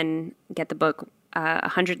curious can get the book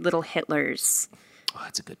 100 Little Hitlers. Oh,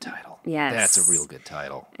 that's a good title. Yes. That's a real good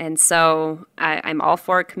title. And so I'm all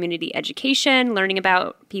for community education, learning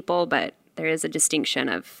about people, but there is a distinction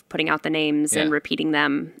of putting out the names and repeating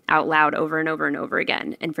them out loud over and over and over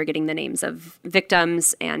again and forgetting the names of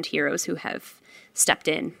victims and heroes who have stepped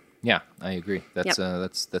in. Yeah, I agree. That's so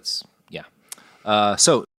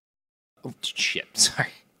shit, sorry.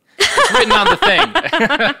 It's written on the thing.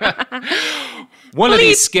 One of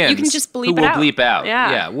these skins you can just bleep who it will bleep out.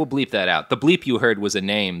 Yeah, we'll bleep that out. The bleep you heard was a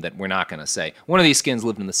name that we're not going to say. One of these skins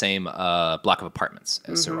lived in the same block of apartments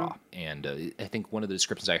as Sarah. And I think one of the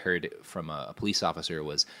descriptions I heard from a police officer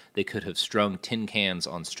was they could have strung tin cans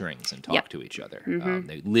on strings and talked to each other.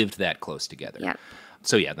 They lived that close together. Yep.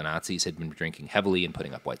 So yeah, the Nazis had been drinking heavily and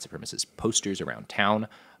putting up white supremacist posters around town.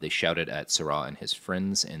 They shouted at Sarah and his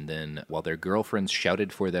friends, and then while their girlfriends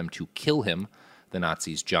shouted for them to kill him, the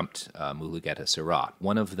Nazis jumped Mulugeta Sarah.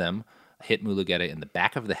 One of them hit Mulugeta in the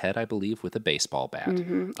back of the head, I believe, with a baseball bat.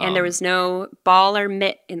 Mm-hmm. And there was no ball or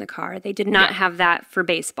mitt in the car. They did not have that for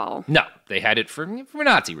baseball. No, they had it for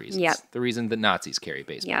Nazi reasons. Yep. The reason that Nazis carry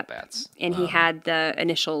baseball bats. And he had the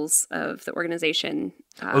initials of the organization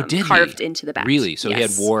did carved he? into the bat. Really? So he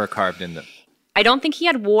had war carved in the... I don't think he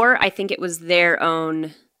had war. I think it was their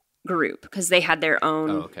own group because they had their own...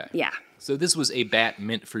 Oh, okay. Yeah. So this was a bat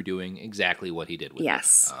meant for doing exactly what he did with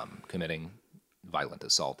it, committing violent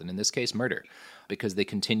assault, and in this case, murder, because they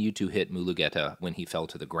continued to hit Mulugeta when he fell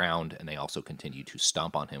to the ground, and they also continued to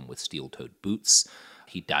stomp on him with steel-toed boots.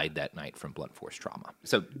 He died that night from blunt force trauma.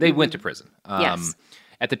 So they went to prison. Yes.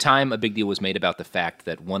 At the time, a big deal was made about the fact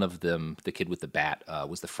that one of them, the kid with the bat,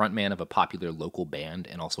 was the frontman of a popular local band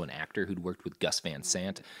and also an actor who'd worked with Gus Van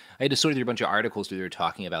Sant. I had to sort through a bunch of articles where they were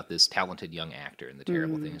talking about this talented young actor and the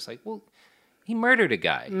terrible thing. It's like, well, he murdered a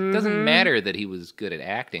guy. It doesn't matter that he was good at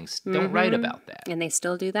acting. Don't write about that. And they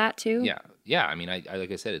still do that too? Yeah. I mean, I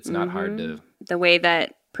like I said, it's not hard to... The way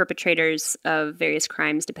that perpetrators of various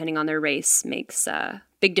crimes, depending on their race, makes a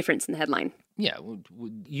big difference in the headline. Yeah,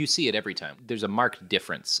 you see it every time. There's a marked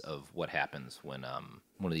difference of what happens when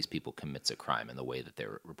one of these people commits a crime and the way that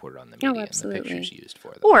they're reported on the media and the pictures used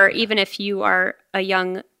for them. Or even if you are a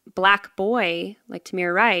young black boy like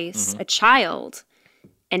Tamir Rice, a child,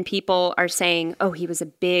 and people are saying, oh, he was a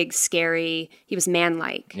big, scary, he was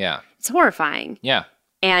man-like. Yeah. It's horrifying. Yeah.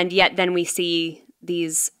 And yet then we see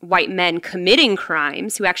these white men committing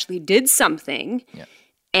crimes who actually did something. Yeah.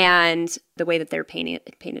 And the way that they're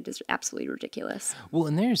painted is absolutely ridiculous. Well,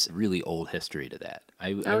 and there's really old history to that.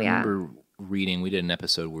 I remember reading, we did an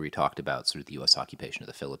episode where we talked about sort of the U.S. occupation of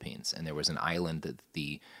the Philippines, and there was an island that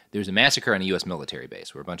there was a massacre on a U.S. military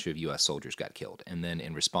base where a bunch of U.S. soldiers got killed. And then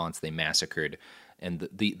in response, they massacred, and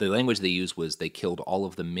the language they used was they killed all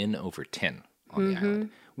of the men over 10 on the island,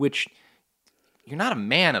 which you're not a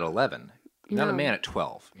man at 11. You're not a man at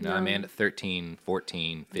 12. You're not a man at 13,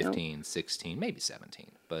 14, 15, 16, maybe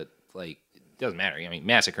 17. But, like, it doesn't matter. I mean,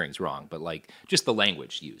 massacring's wrong, but, like, just the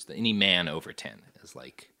language used. Any man over 10 is,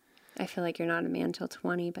 like... I feel like you're not a man until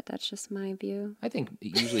 20, but that's just my view. I think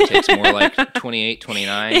it usually takes more like 28,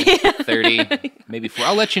 29, 30, maybe 4.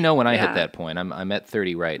 I'll let you know when I hit that point. I'm at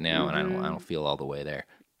 30 right now, and I don't feel all the way there.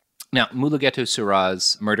 Now, Mulugeta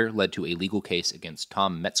Sura's murder led to a legal case against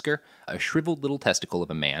Tom Metzger, a shriveled little testicle of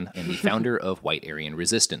a man and the founder of White Aryan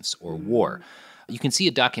Resistance, or WAR. You can see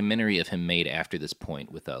a documentary of him made after this point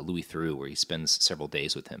with Louis Theroux, where he spends several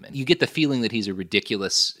days with him. And you get the feeling that he's a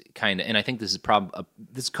ridiculous kind of... And I think this is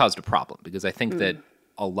this caused a problem, because I think that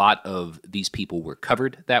a lot of these people were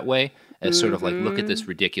covered that way as sort of like, look at this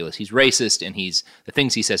ridiculous. He's racist, and the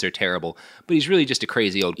things he says are terrible, but he's really just a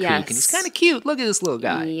crazy old kook, and he's kind of cute. Look at this little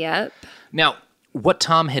guy. Yep. Now, what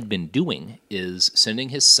Tom had been doing is sending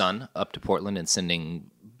his son up to Portland and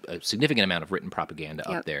sending a significant amount of written propaganda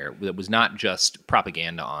up there that was not just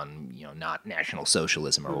propaganda on, not National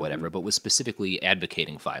Socialism or whatever, but was specifically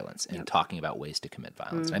advocating violence and talking about ways to commit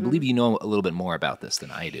violence. And I believe you know a little bit more about this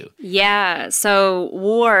than I do. Yeah. So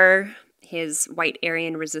WAR, his White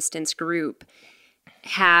Aryan Resistance group,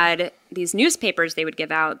 had these newspapers they would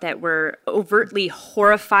give out that were overtly,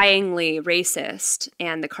 horrifyingly racist,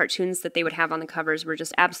 and the cartoons that they would have on the covers were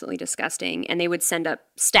just absolutely disgusting. And they would send up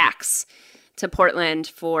stacks to Portland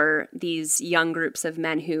for these young groups of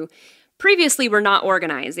men who previously were not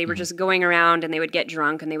organized. They were just going around, and they would get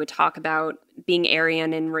drunk, and they would talk about being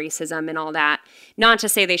Aryan and racism and all that. Not to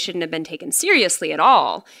say they shouldn't have been taken seriously at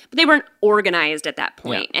all, but they weren't organized at that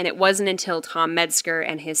point. And it wasn't until Tom Metzger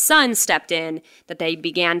and his son stepped in that they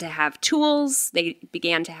began to have tools. They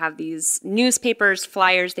began to have these newspapers,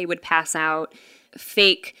 flyers they would pass out,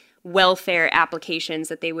 fake welfare applications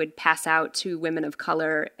that they would pass out to women of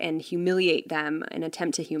color and humiliate them, and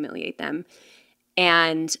attempt to humiliate them.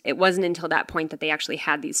 And it wasn't until that point that they actually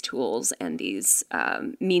had these tools and these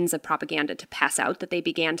means of propaganda to pass out that they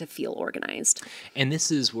began to feel organized. And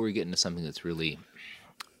this is where we get into something that's really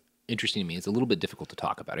interesting to me. It's a little bit difficult to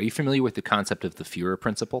talk about. Are you familiar with the concept of the Führer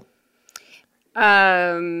principle?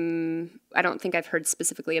 I don't think I've heard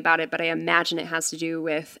specifically about it, but I imagine it has to do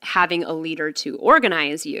with having a leader to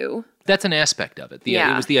organize you. That's an aspect of it.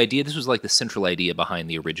 It was the idea, this was like the central idea behind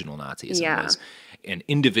the original Nazism, was an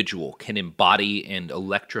individual can embody and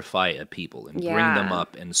electrify a people and bring them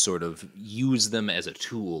up and sort of use them as a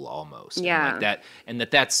tool almost. And like that, and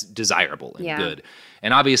that's desirable and good.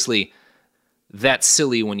 And obviously, that's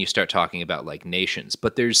silly when you start talking about like nations.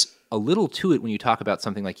 But there's a little to it when you talk about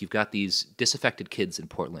something like you've got these disaffected kids in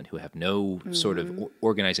Portland who have no sort of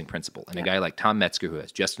organizing principle, and a guy like Tom Metzger who has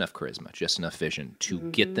just enough charisma, just enough vision to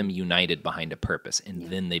get them united behind a purpose, and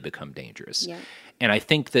then they become dangerous. Yeah. And I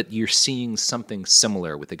think that you're seeing something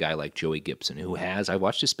similar with a guy like Joey Gibson, who has, I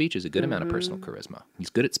watched his speech, has a good amount of personal charisma. He's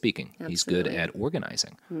good at speaking. Absolutely. He's good at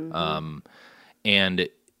organizing. And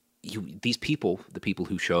these people, the people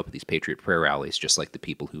who show up at these Patriot Prayer rallies, just like the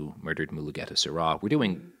people who murdered Mulugeta Sirah, were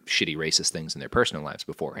doing shitty racist things in their personal lives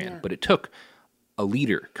beforehand. But it took a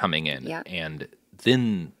leader coming in, and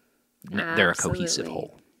then they're a cohesive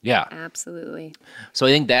whole. Yeah. Absolutely. So I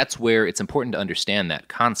think that's where it's important to understand that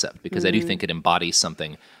concept, because I do think it embodies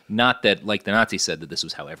something, not that, like the Nazis said, that this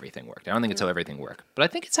was how everything worked. I don't think it's how everything worked, but I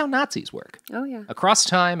think it's how Nazis work. Oh, yeah. Across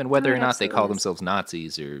time, and whether or not they call themselves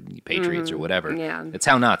Nazis or patriots or whatever, it's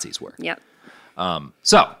how Nazis work. Yep.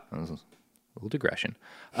 So, a little digression.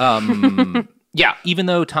 Yeah, even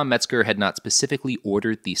though Tom Metzger had not specifically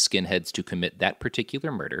ordered the skinheads to commit that particular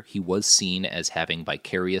murder, he was seen as having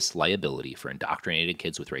vicarious liability for indoctrinating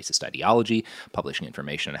kids with racist ideology, publishing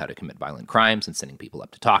information on how to commit violent crimes, and sending people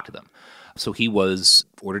up to talk to them. So he was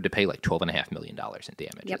ordered to pay like $12.5 million in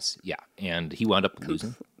damages. Yep. Yeah, and he wound up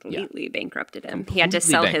losing. Completely bankrupted him. He had to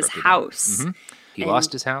sell his house. He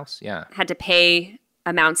lost his house, Had to pay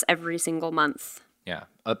amounts every single month. Yeah,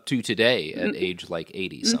 up to today at age like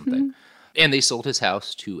 80-something. And they sold his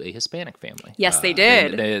house to a Hispanic family. Yes, they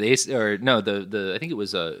did. I think it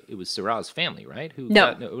was Sirah's family, right? Who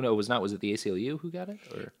it was not. Was it the ACLU who got it?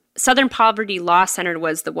 Or Southern Poverty Law Center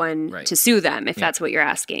was the one to sue them, if that's what you're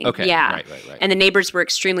asking. Okay. Yeah. Right. And the neighbors were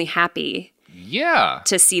extremely happy. Yeah.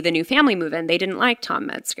 To see the new family move in. They didn't like Tom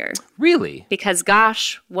Metzger. Really? Because,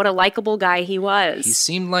 gosh, what a likable guy he was. He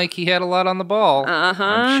seemed like he had a lot on the ball.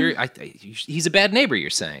 I'm sure. He's a bad neighbor, you're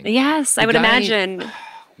saying. Yes, I would imagine.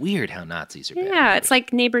 Weird how Nazis are bad. Yeah, neighbors. It's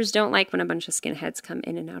like neighbors don't like when a bunch of skinheads come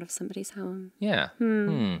in and out of somebody's home. Yeah.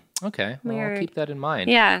 Okay. Well, I'll keep that in mind.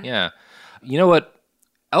 Yeah. You know what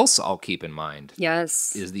else I'll keep in mind?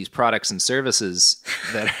 Yes. Is these products and services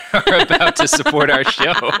that are about to support our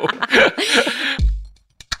show.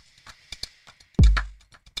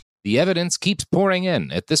 The evidence keeps pouring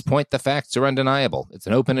in. At this point, the facts are undeniable. It's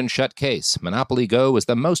an open and shut case. Monopoly Go is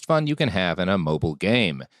the most fun you can have in a mobile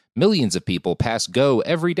game. Millions of people pass Go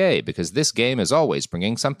every day because this game is always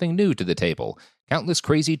bringing something new to the table. Countless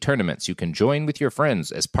crazy tournaments you can join with your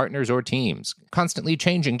friends as partners or teams. Constantly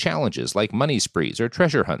changing challenges like money sprees or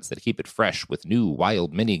treasure hunts that keep it fresh with new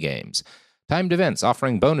wild mini-games. Timed events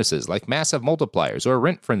offering bonuses like massive multipliers or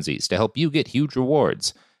rent frenzies to help you get huge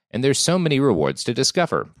rewards. And there's so many rewards to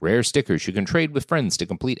discover. Rare stickers you can trade with friends to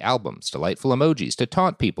complete albums, delightful emojis to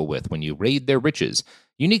taunt people with when you raid their riches,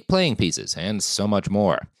 unique playing pieces, and so much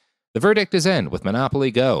more. The verdict is in with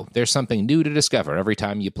Monopoly Go. There's something new to discover every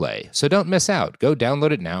time you play. So don't miss out. Go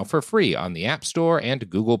download it now for free on the App Store and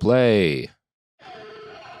Google Play.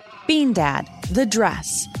 Bean Dad, The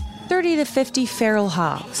Dress, 30 to 50 Feral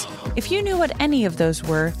Hogs. If you knew what any of those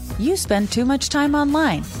were, you spend too much time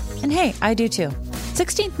online. And hey, I do too.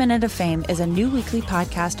 16th Minute of Fame is a new weekly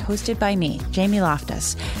podcast hosted by me, Jamie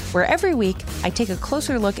Loftus, where every week I take a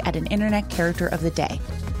closer look at an internet character of the day.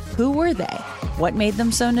 Who were they? What made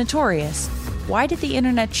them so notorious? Why did the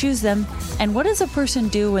internet choose them? And what does a person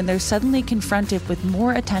do when they're suddenly confronted with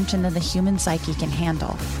more attention than the human psyche can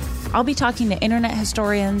handle? I'll be talking to internet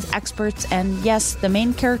historians, experts, and yes, the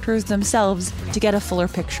main characters themselves to get a fuller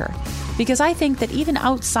picture. Because I think that even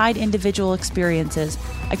outside individual experiences,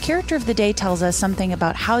 a character of the day tells us something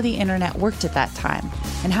about how the internet worked at that time,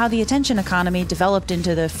 and how the attention economy developed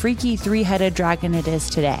into the freaky three-headed dragon it is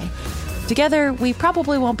today. Together, we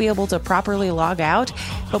probably won't be able to properly log out,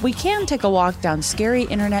 but we can take a walk down scary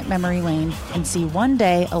internet memory lane and see one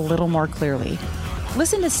day a little more clearly.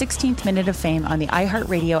 Listen to 16th Minute of Fame on the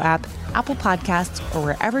iHeartRadio app, Apple Podcasts, or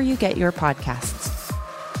wherever you get your podcasts.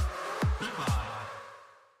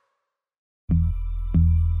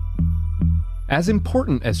 As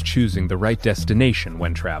important as choosing the right destination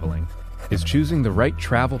when traveling is choosing the right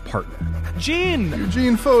travel partner.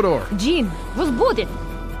 Eugene Fodor. Gene, возбудит.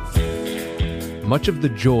 Much of the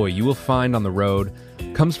joy you will find on the road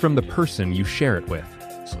comes from the person you share it with.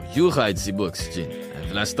 So you write the books, Gene, and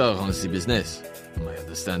Vlastar runs the business. I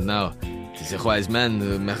understand now. It is a wise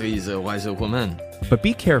man marries a wiser woman. But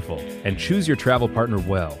be careful and choose your travel partner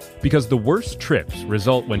well, because the worst trips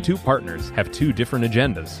result when two partners have two different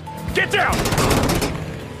agendas. Get down!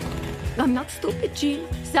 I'm not stupid, Gene.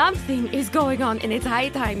 Something is going on, and it's high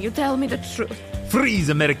time you tell me the truth. Freeze,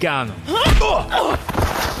 Americano!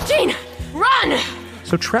 Gene, run!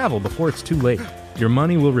 So travel before it's too late. Your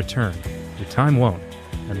money will return. Your time won't,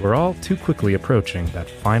 and we're all too quickly approaching that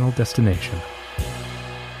final destination.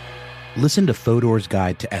 Listen to Fodor's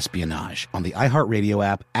Guide to Espionage on the iHeartRadio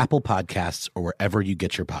app, Apple Podcasts, or wherever you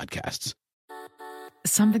get your podcasts.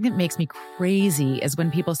 Something that makes me crazy is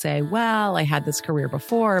when people say, well, I had this career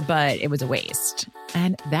before, but it was a waste.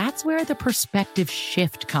 And that's where the perspective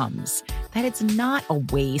shift comes, that it's not a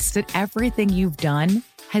waste, that everything you've done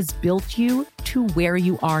has built you to where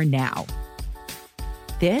you are now.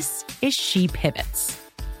 This is She Pivots,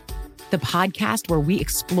 the podcast where we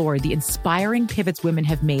explore the inspiring pivots women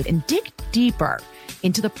have made and dig deeper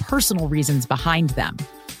into the personal reasons behind them.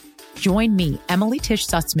 Join me, Emily Tish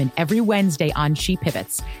Sussman, every Wednesday on She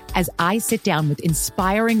Pivots as I sit down with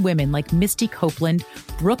inspiring women like Misty Copeland,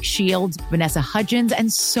 Brooke Shields, Vanessa Hudgens,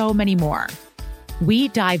 and so many more. We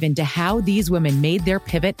dive into how these women made their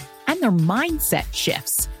pivot and their mindset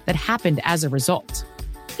shifts that happened as a result.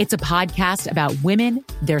 It's a podcast about women,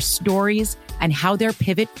 their stories, and how their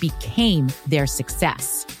pivot became their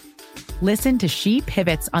success. Listen to She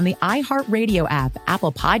Pivots on the iHeartRadio app,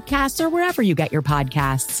 Apple Podcasts, or wherever you get your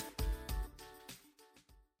podcasts.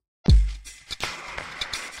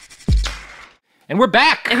 And we're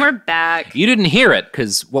back. You didn't hear it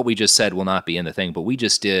because what we just said will not be in the thing, but we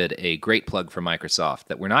just did a great plug for Microsoft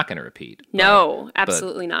that we're not going to repeat. No,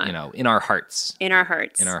 absolutely not. In our hearts. In our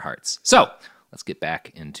hearts. So let's get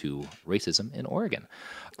back into racism in Oregon.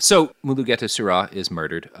 So Mulugeta Surah is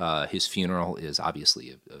murdered. His funeral is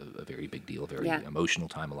obviously a very big deal, very emotional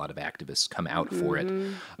time. A lot of activists come out for it.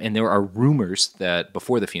 And there are rumors that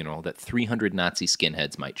before the funeral that 300 Nazi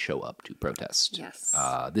skinheads might show up to protest. Yes.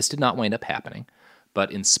 This did not wind up happening. But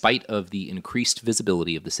in spite of the increased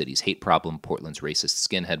visibility of the city's hate problem, Portland's racist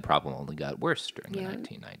skinhead problem only got worse during the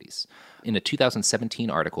 1990s. In a 2017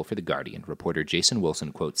 article for The Guardian, reporter Jason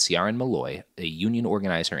Wilson quotes Ciaran Malloy, a union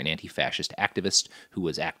organizer and anti-fascist activist who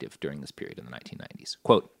was active during this period in the 1990s.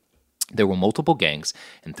 Quote, "There were multiple gangs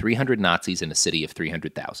and 300 Nazis in a city of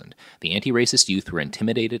 300,000. The anti-racist youth were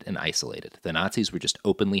intimidated and isolated. The Nazis were just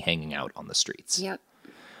openly hanging out on the streets." Yep.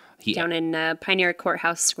 Down in Pioneer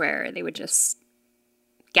Courthouse Square, they would just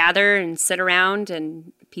gather and sit around,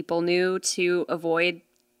 and people knew to avoid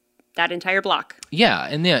that entire block. Yeah,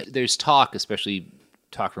 and there's talk, especially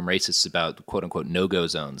talk from racists, about quote-unquote no-go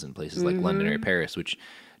zones in places like London or Paris, which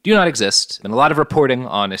do not exist, and a lot of reporting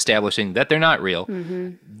on establishing that they're not real.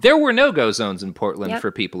 There were no-go zones in Portland for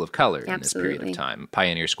people of color in this period of time.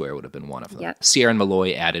 Pioneer Square would have been one of them. Ciaran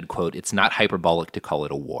Malloy added, quote, "It's not hyperbolic to call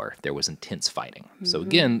it a war. There was intense fighting." So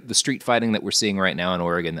again, the street fighting that we're seeing right now in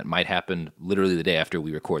Oregon that might happen literally the day after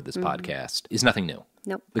we record this podcast is nothing new.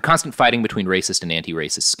 Nope. The constant fighting between racist and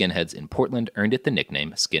anti-racist skinheads in Portland earned it the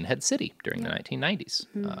nickname Skinhead City during the 1990s,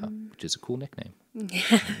 which is a cool nickname.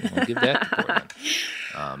 I'll give that to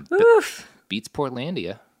Portland. Beats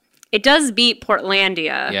Portlandia. It does beat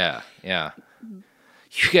Portlandia. Yeah.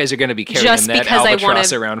 You guys are going to be carrying that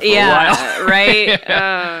albatross around for a while.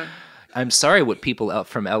 Right? I'm sorry what people out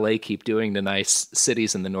from LA keep doing to nice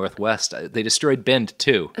cities in the Northwest. They destroyed Bend,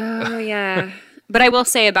 too. Oh, yeah. But I will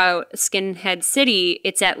say about Skinhead City,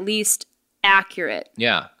 it's at least accurate.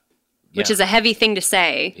 Yeah. Which is a heavy thing to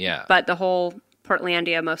say. Yeah. But the whole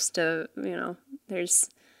Portlandia, most of, there's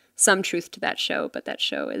some truth to that show, but that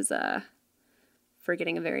show is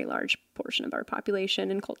forgetting a very large portion of our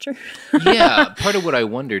population and culture. Yeah. Part of what I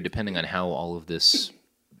wonder, depending on how all of this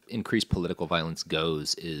increased political violence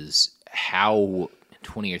goes, is how in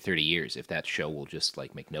 20 or 30 years, if that show will just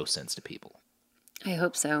make no sense to people. I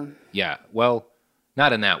hope so. Yeah. Well,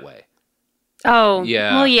 not in that way. Oh,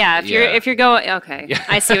 yeah. Well, yeah. If you're going, okay. Yeah.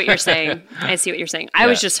 I see what you're saying. I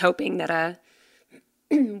was just hoping that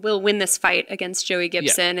we'll win this fight against Joey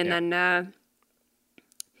Gibson, and then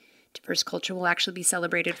diverse culture will actually be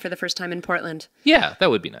celebrated for the first time in Portland. Yeah, that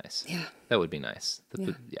would be nice. Yeah, that would be nice.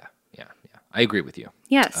 Yeah. I agree with you.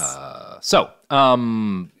 Yes.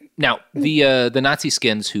 Now, the Nazi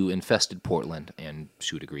skins who infested Portland, and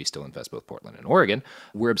to a degree still infest both Portland and Oregon,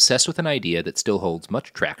 were obsessed with an idea that still holds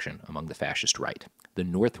much traction among the fascist right, the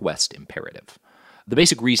Northwest Imperative. The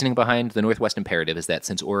basic reasoning behind the Northwest Imperative is that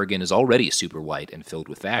since Oregon is already super white and filled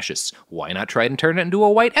with fascists, why not try and turn it into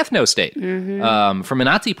a white ethno-state? From a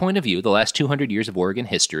Nazi point of view, the last 200 years of Oregon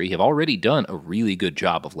history have already done a really good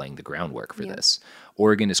job of laying the groundwork for this.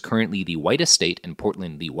 Oregon is currently the whitest state and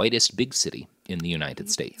Portland the whitest big city in the United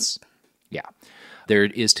States. Yeah. There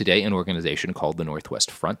is today an organization called the Northwest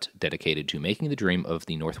Front dedicated to making the dream of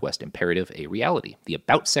the Northwest Imperative a reality. The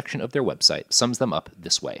About section of their website sums them up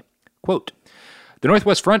this way. Quote, The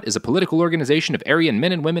Northwest Front is a political organization of Aryan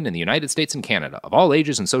men and women in the United States and Canada, of all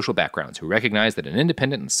ages and social backgrounds, who recognize that an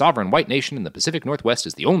independent and sovereign white nation in the Pacific Northwest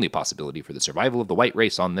is the only possibility for the survival of the white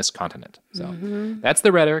race on this continent. So that's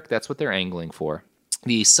the rhetoric. That's what they're angling for.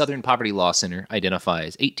 The Southern Poverty Law Center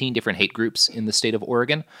identifies 18 different hate groups in the state of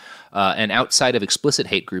Oregon. And outside of explicit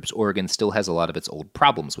hate groups, Oregon still has a lot of its old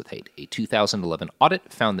problems with hate. A 2011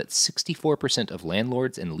 audit found that 64% of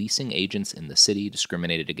landlords and leasing agents in the city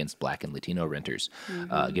discriminated against Black and Latino renters,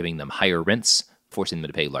 giving them higher rents, forcing them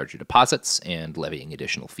to pay larger deposits, and levying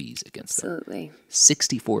additional fees against them. Absolutely.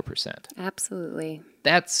 64%. Absolutely.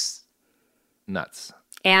 That's nuts.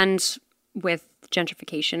 And with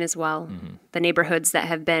gentrification as well. The neighborhoods that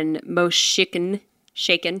have been most shaken.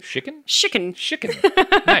 Chicken?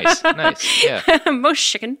 Nice, yeah. Most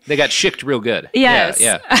shaken. They got shicked real good. Yes.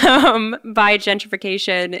 Yeah. By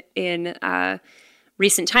gentrification in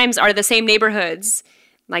recent times are the same neighborhoods,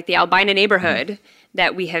 like the Albina neighborhood,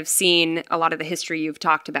 that we have seen a lot of the history you've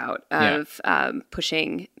talked about of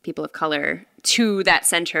pushing people of color to that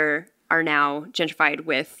center are now gentrified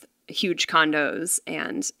with huge condos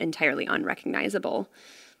and entirely unrecognizable.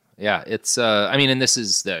 Yeah, it's, and this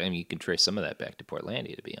is, you can trace some of that back to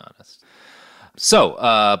Portlandia, to be honest. So,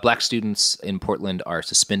 Black students in Portland are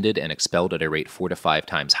suspended and expelled at a rate 4 to 5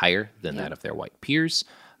 times higher than that of their white peers.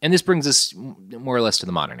 And this brings us more or less to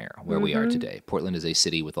the modern era, where we are today. Portland is a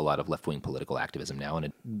city with a lot of left-wing political activism now, and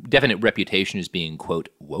a definite reputation as being, quote,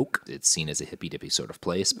 woke. It's seen as a hippy-dippy sort of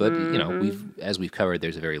place, but, as we've covered,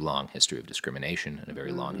 there's a very long history of discrimination and a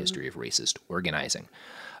very long history of racist organizing.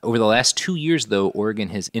 Over the last 2 years, though, Oregon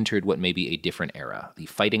has entered what may be a different era. The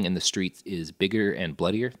fighting in the streets is bigger and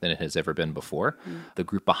bloodier than it has ever been before. The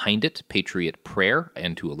group behind it, Patriot Prayer,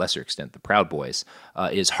 and to a lesser extent, the Proud Boys,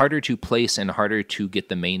 is harder to place and harder to get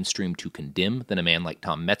the mainstream to condemn than a man like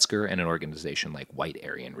Tom Metzger and an organization like White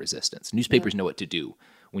Aryan Resistance. Newspapers know what to do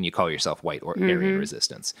when you call yourself White or Aryan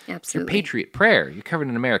Resistance. Absolutely. If you're Patriot Prayer, you're covered in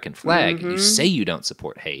an American flag, and you say you don't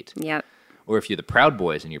support hate. Yep. Or if you're the Proud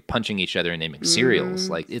Boys and you're punching each other and naming cereals,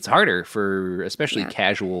 like it's harder for especially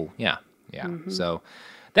casual. So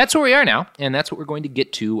that's where we are now. And that's what we're going to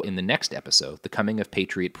get to in the next episode, The Coming of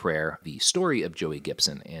Patriot Prayer, the story of Joey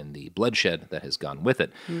Gibson and the bloodshed that has gone with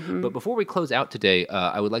it. But before we close out today,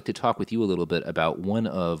 I would like to talk with you a little bit about one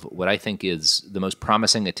of what I think is the most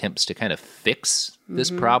promising attempts to kind of fix this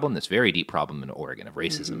problem, this very deep problem in Oregon, of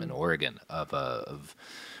racism in Oregon, of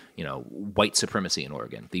white supremacy in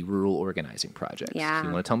Oregon, the Rural Organizing Project. Yeah.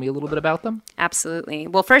 You want to tell me a little bit about them? Absolutely.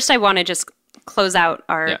 Well, first I want to just close out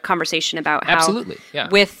our conversation about how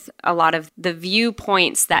with a lot of the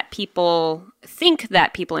viewpoints that people think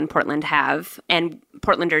that people in Portland have and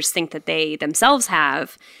Portlanders think that they themselves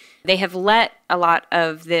have, they have let a lot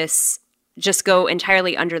of this just go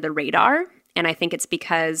entirely under the radar. And I think it's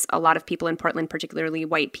because a lot of people in Portland, particularly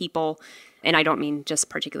white people, and I don't mean just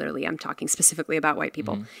particularly, I'm talking specifically about white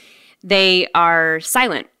people, they are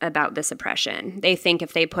silent about this oppression. They think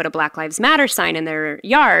if they put a Black Lives Matter sign in their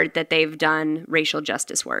yard that they've done racial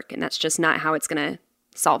justice work, and that's just not how it's going to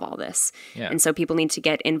solve all this. Yeah. And so people need to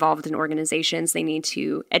get involved in organizations. They need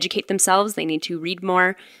to educate themselves. They need to read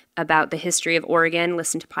more about the history of Oregon,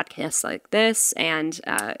 listen to podcasts like this, and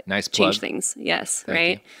nice change plug. Things. Yes, Thank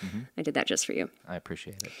right? you. I did that just for you. I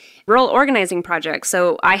appreciate it. Rural Organizing Project.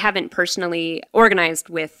 So I haven't personally organized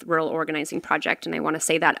with Rural Organizing Project, and I want to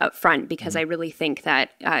say that up front because I really think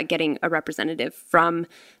that getting a representative from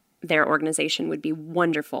their organization would be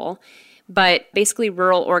wonderful. But basically,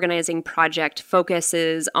 Rural Organizing Project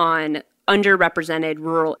focuses on underrepresented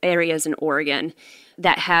rural areas in Oregon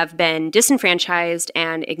that have been disenfranchised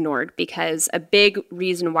and ignored, because a big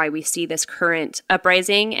reason why we see this current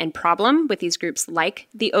uprising and problem with these groups like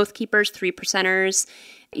the Oath Keepers, 3%ers,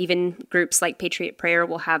 even groups like Patriot Prayer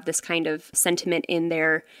will have this kind of sentiment in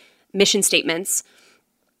their mission statements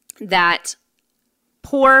that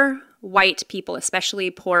poor white people, especially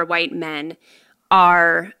poor white men,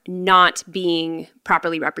 are not being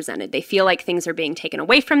properly represented. They feel like things are being taken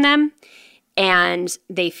away from them, and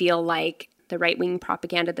they feel like the right-wing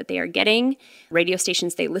propaganda that they are getting, radio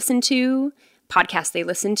stations they listen to, podcasts they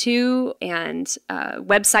listen to, and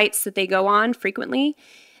websites that they go on frequently,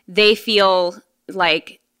 they feel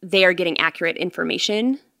like they are getting accurate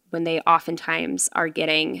information when they oftentimes are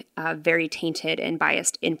getting very tainted and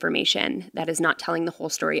biased information that is not telling the whole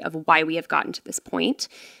story of why we have gotten to this point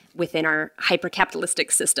within our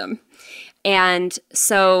hyper-capitalistic system. And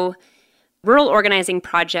so Rural Organizing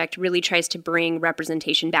Project really tries to bring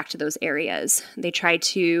representation back to those areas. They try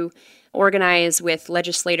to organize with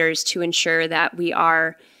legislators to ensure that we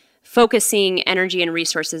are focusing energy and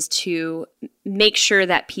resources to make sure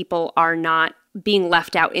that people are not being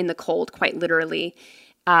left out in the cold, quite literally,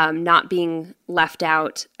 not being left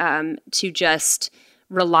out to just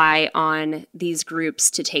rely on these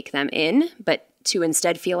groups to take them in, but to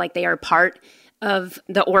instead feel like they are part of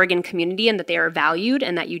the Oregon community and that they are valued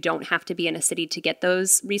and that you don't have to be in a city to get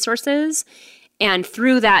those resources. And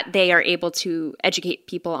through that, they are able to educate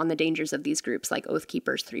people on the dangers of these groups like Oath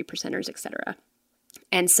Keepers, 3%ers, etc.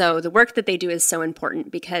 And so the work that they do is so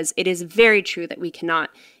important because it is very true that we cannot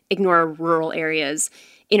ignore rural areas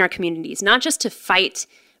in our communities, not just to fight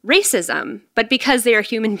racism, but because they are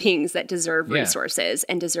human beings that deserve resources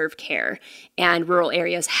and deserve care. And rural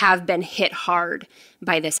areas have been hit hard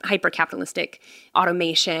by this hyper-capitalistic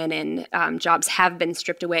automation, and jobs have been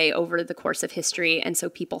stripped away over the course of history. And so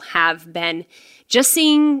people have been just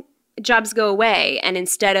seeing jobs go away, and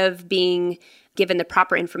instead of being given the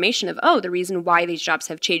proper information of, oh, the reason why these jobs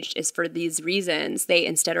have changed is for these reasons, they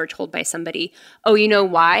instead are told by somebody, oh, you know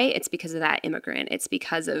why? It's because of that immigrant. It's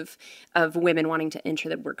because of women wanting to enter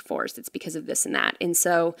the workforce. It's because of this and that. And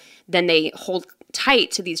so then they hold tight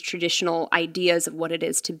to these traditional ideas of what it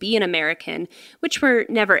is to be an American, which were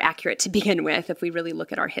never accurate to begin with if we really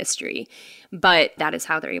look at our history. But that is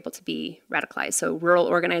how they're able to be radicalized. So Rural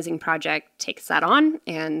Organizing Project takes that on,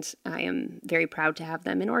 and I am very proud to have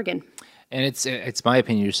them in Oregon. And it's my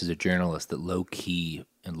opinion, just as a journalist, that low-key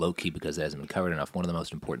because it hasn't been covered enough, one of the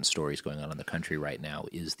most important stories going on in the country right now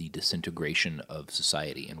is the disintegration of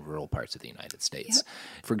society in rural parts of the United States. Yep.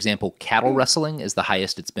 For example, cattle rustling is the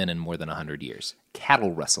highest it's been in more than 100 years.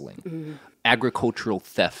 Cattle rustling. Mm-hmm. Agricultural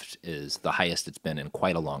theft is the highest it's been in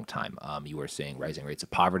quite a long time. You are seeing rising rates of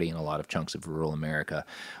poverty in a lot of chunks of rural America.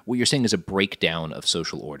 What you're seeing is a breakdown of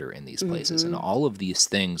social order in these places. Mm-hmm. And all of these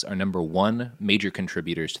things are, number one, major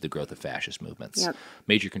contributors to the growth of fascist movements,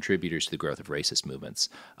 major contributors to the growth of racist movements.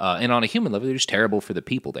 And on a human level, they're just terrible for the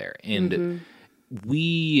people there. And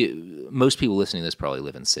most people listening to this probably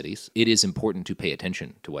live in cities. It is important to pay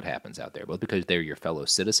attention to what happens out there, both because they're your fellow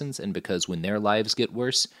citizens and because when their lives get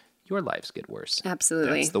worse, your lives get worse.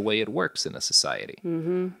 Absolutely. That's the way it works in a society.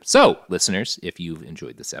 Mm-hmm. So, listeners, if you've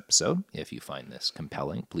enjoyed this episode, if you find this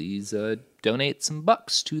compelling, please donate some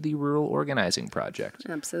bucks to the Rural Organizing Project.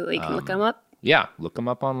 Absolutely. You can look them up. Yeah, look them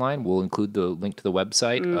up online. We'll include the link to the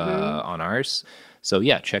website on ours. So,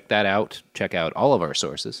 yeah, check that out. Check out all of our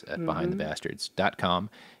sources at behindthebastards.com.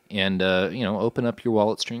 And, open up your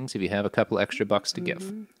wallet strings if you have a couple extra bucks to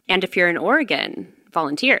give. And if you're in Oregon,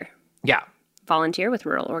 volunteer. Yeah. Volunteer with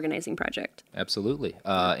Rural Organizing Project. Absolutely.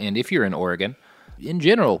 And if you're in Oregon, in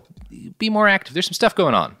general, be more active. There's some stuff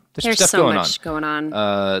going on. There's so much going on.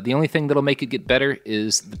 The only thing that'll make it get better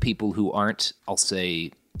is the people who aren't, I'll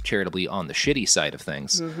say, charitably on the shitty side of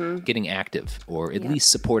things, getting active, or at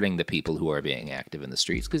least supporting the people who are being active in the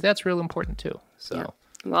streets, because that's real important too. So. Yeah.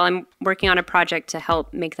 Well, I'm working on a project to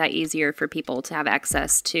help make that easier for people to have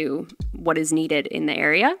access to what is needed in the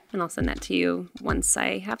area, and I'll send that to you once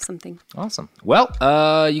I have something. Awesome. Well,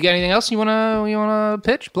 you got anything else you wanna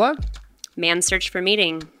pitch, plug? Man's Search for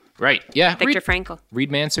Meaning. Right. Yeah. Victor Frankl.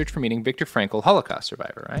 Read Man's Search for Meaning. Victor Frankl, Holocaust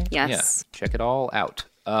survivor, right? Yes. Yeah. Check it all out.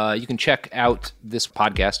 You can check out this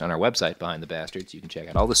podcast on our website, Behind the Bastards. You can check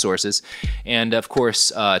out all the sources. And, of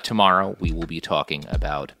course, tomorrow we will be talking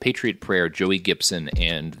about Patriot Prayer, Joey Gibson,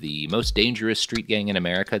 and the most dangerous street gang in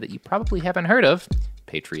America that you probably haven't heard of,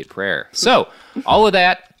 Patriot Prayer. So, all of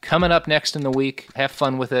that coming up next in the week. Have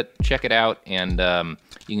fun with it. Check it out. And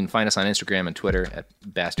you can find us on Instagram and Twitter at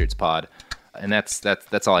BastardsPod. And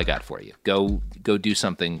that's all I got for you. Go do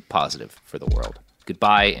something positive for the world.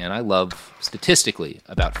 Goodbye, and I love, statistically,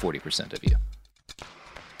 about 40% of you.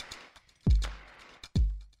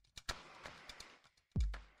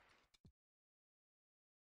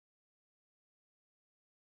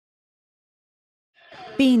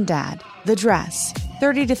 Bean Dad, The Dress,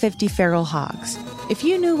 30 to 50 Feral Hogs. If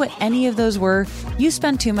you knew what any of those were, you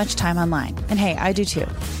spend too much time online. And hey, I do too.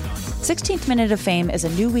 16th Minute of Fame is a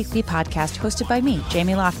new weekly podcast hosted by me,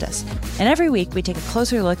 Jamie Loftus. And every week we take a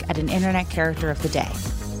closer look at an internet character of the day.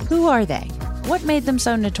 Who are they? What made them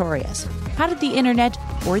so notorious? How did the internet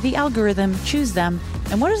or the algorithm choose them?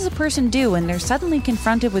 And what does a person do when they're suddenly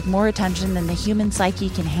confronted with more attention than the human psyche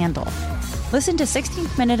can handle? Listen to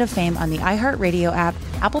 16th Minute of Fame on the iHeartRadio app,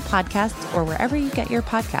 Apple Podcasts, or wherever you get your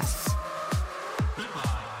podcasts.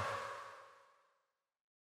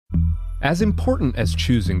 As important as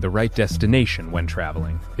choosing the right destination when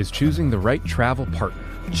traveling is choosing the right travel partner.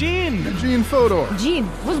 Gene Fodor. Gene,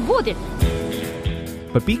 was good.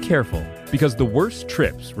 But be careful, because the worst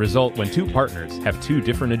trips result when two partners have two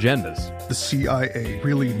different agendas. The CIA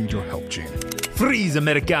really need your help, Gene. Freeze,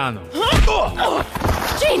 Americano.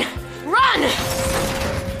 Gene, run!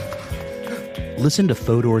 Listen to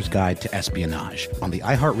Fodor's Guide to Espionage on the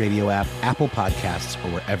iHeartRadio app, Apple Podcasts, or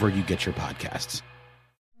wherever you get your podcasts.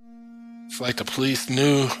 It's like the police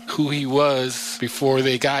knew who he was before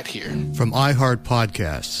they got here. From iHeart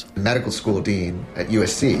Podcasts. The medical school dean at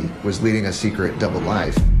USC was leading a secret double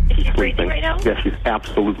life. She's breathing right now? Yes, she's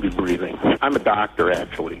absolutely breathing. I'm a doctor,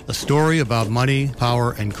 actually. A story about money,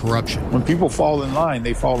 power, and corruption. When people fall in line,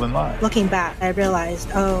 they fall in line. Looking back, I realized,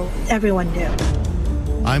 everyone knew.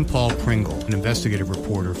 I'm Paul Pringle, an investigative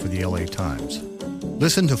reporter for the LA Times.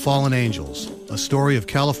 Listen to Fallen Angels, a story of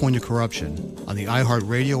California corruption on the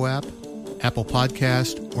iHeartRadio app, Apple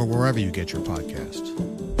Podcast, or wherever you get your podcasts.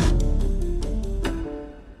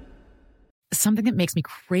 Something that makes me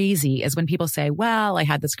crazy is when people say, well, I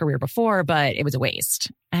had this career before, but it was a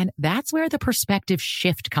waste. And that's where the perspective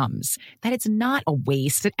shift comes, that it's not a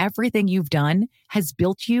waste, that everything you've done has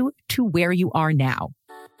built you to where you are now.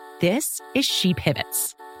 This is She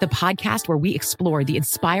Pivots, the podcast where we explore the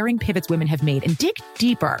inspiring pivots women have made and dig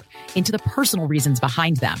deeper into the personal reasons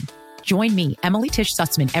behind them. Join me, Emily Tish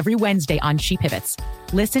Sussman, every Wednesday on She Pivots.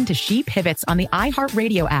 Listen to She Pivots on the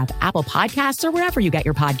iHeartRadio app, Apple Podcasts, or wherever you get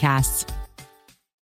your podcasts.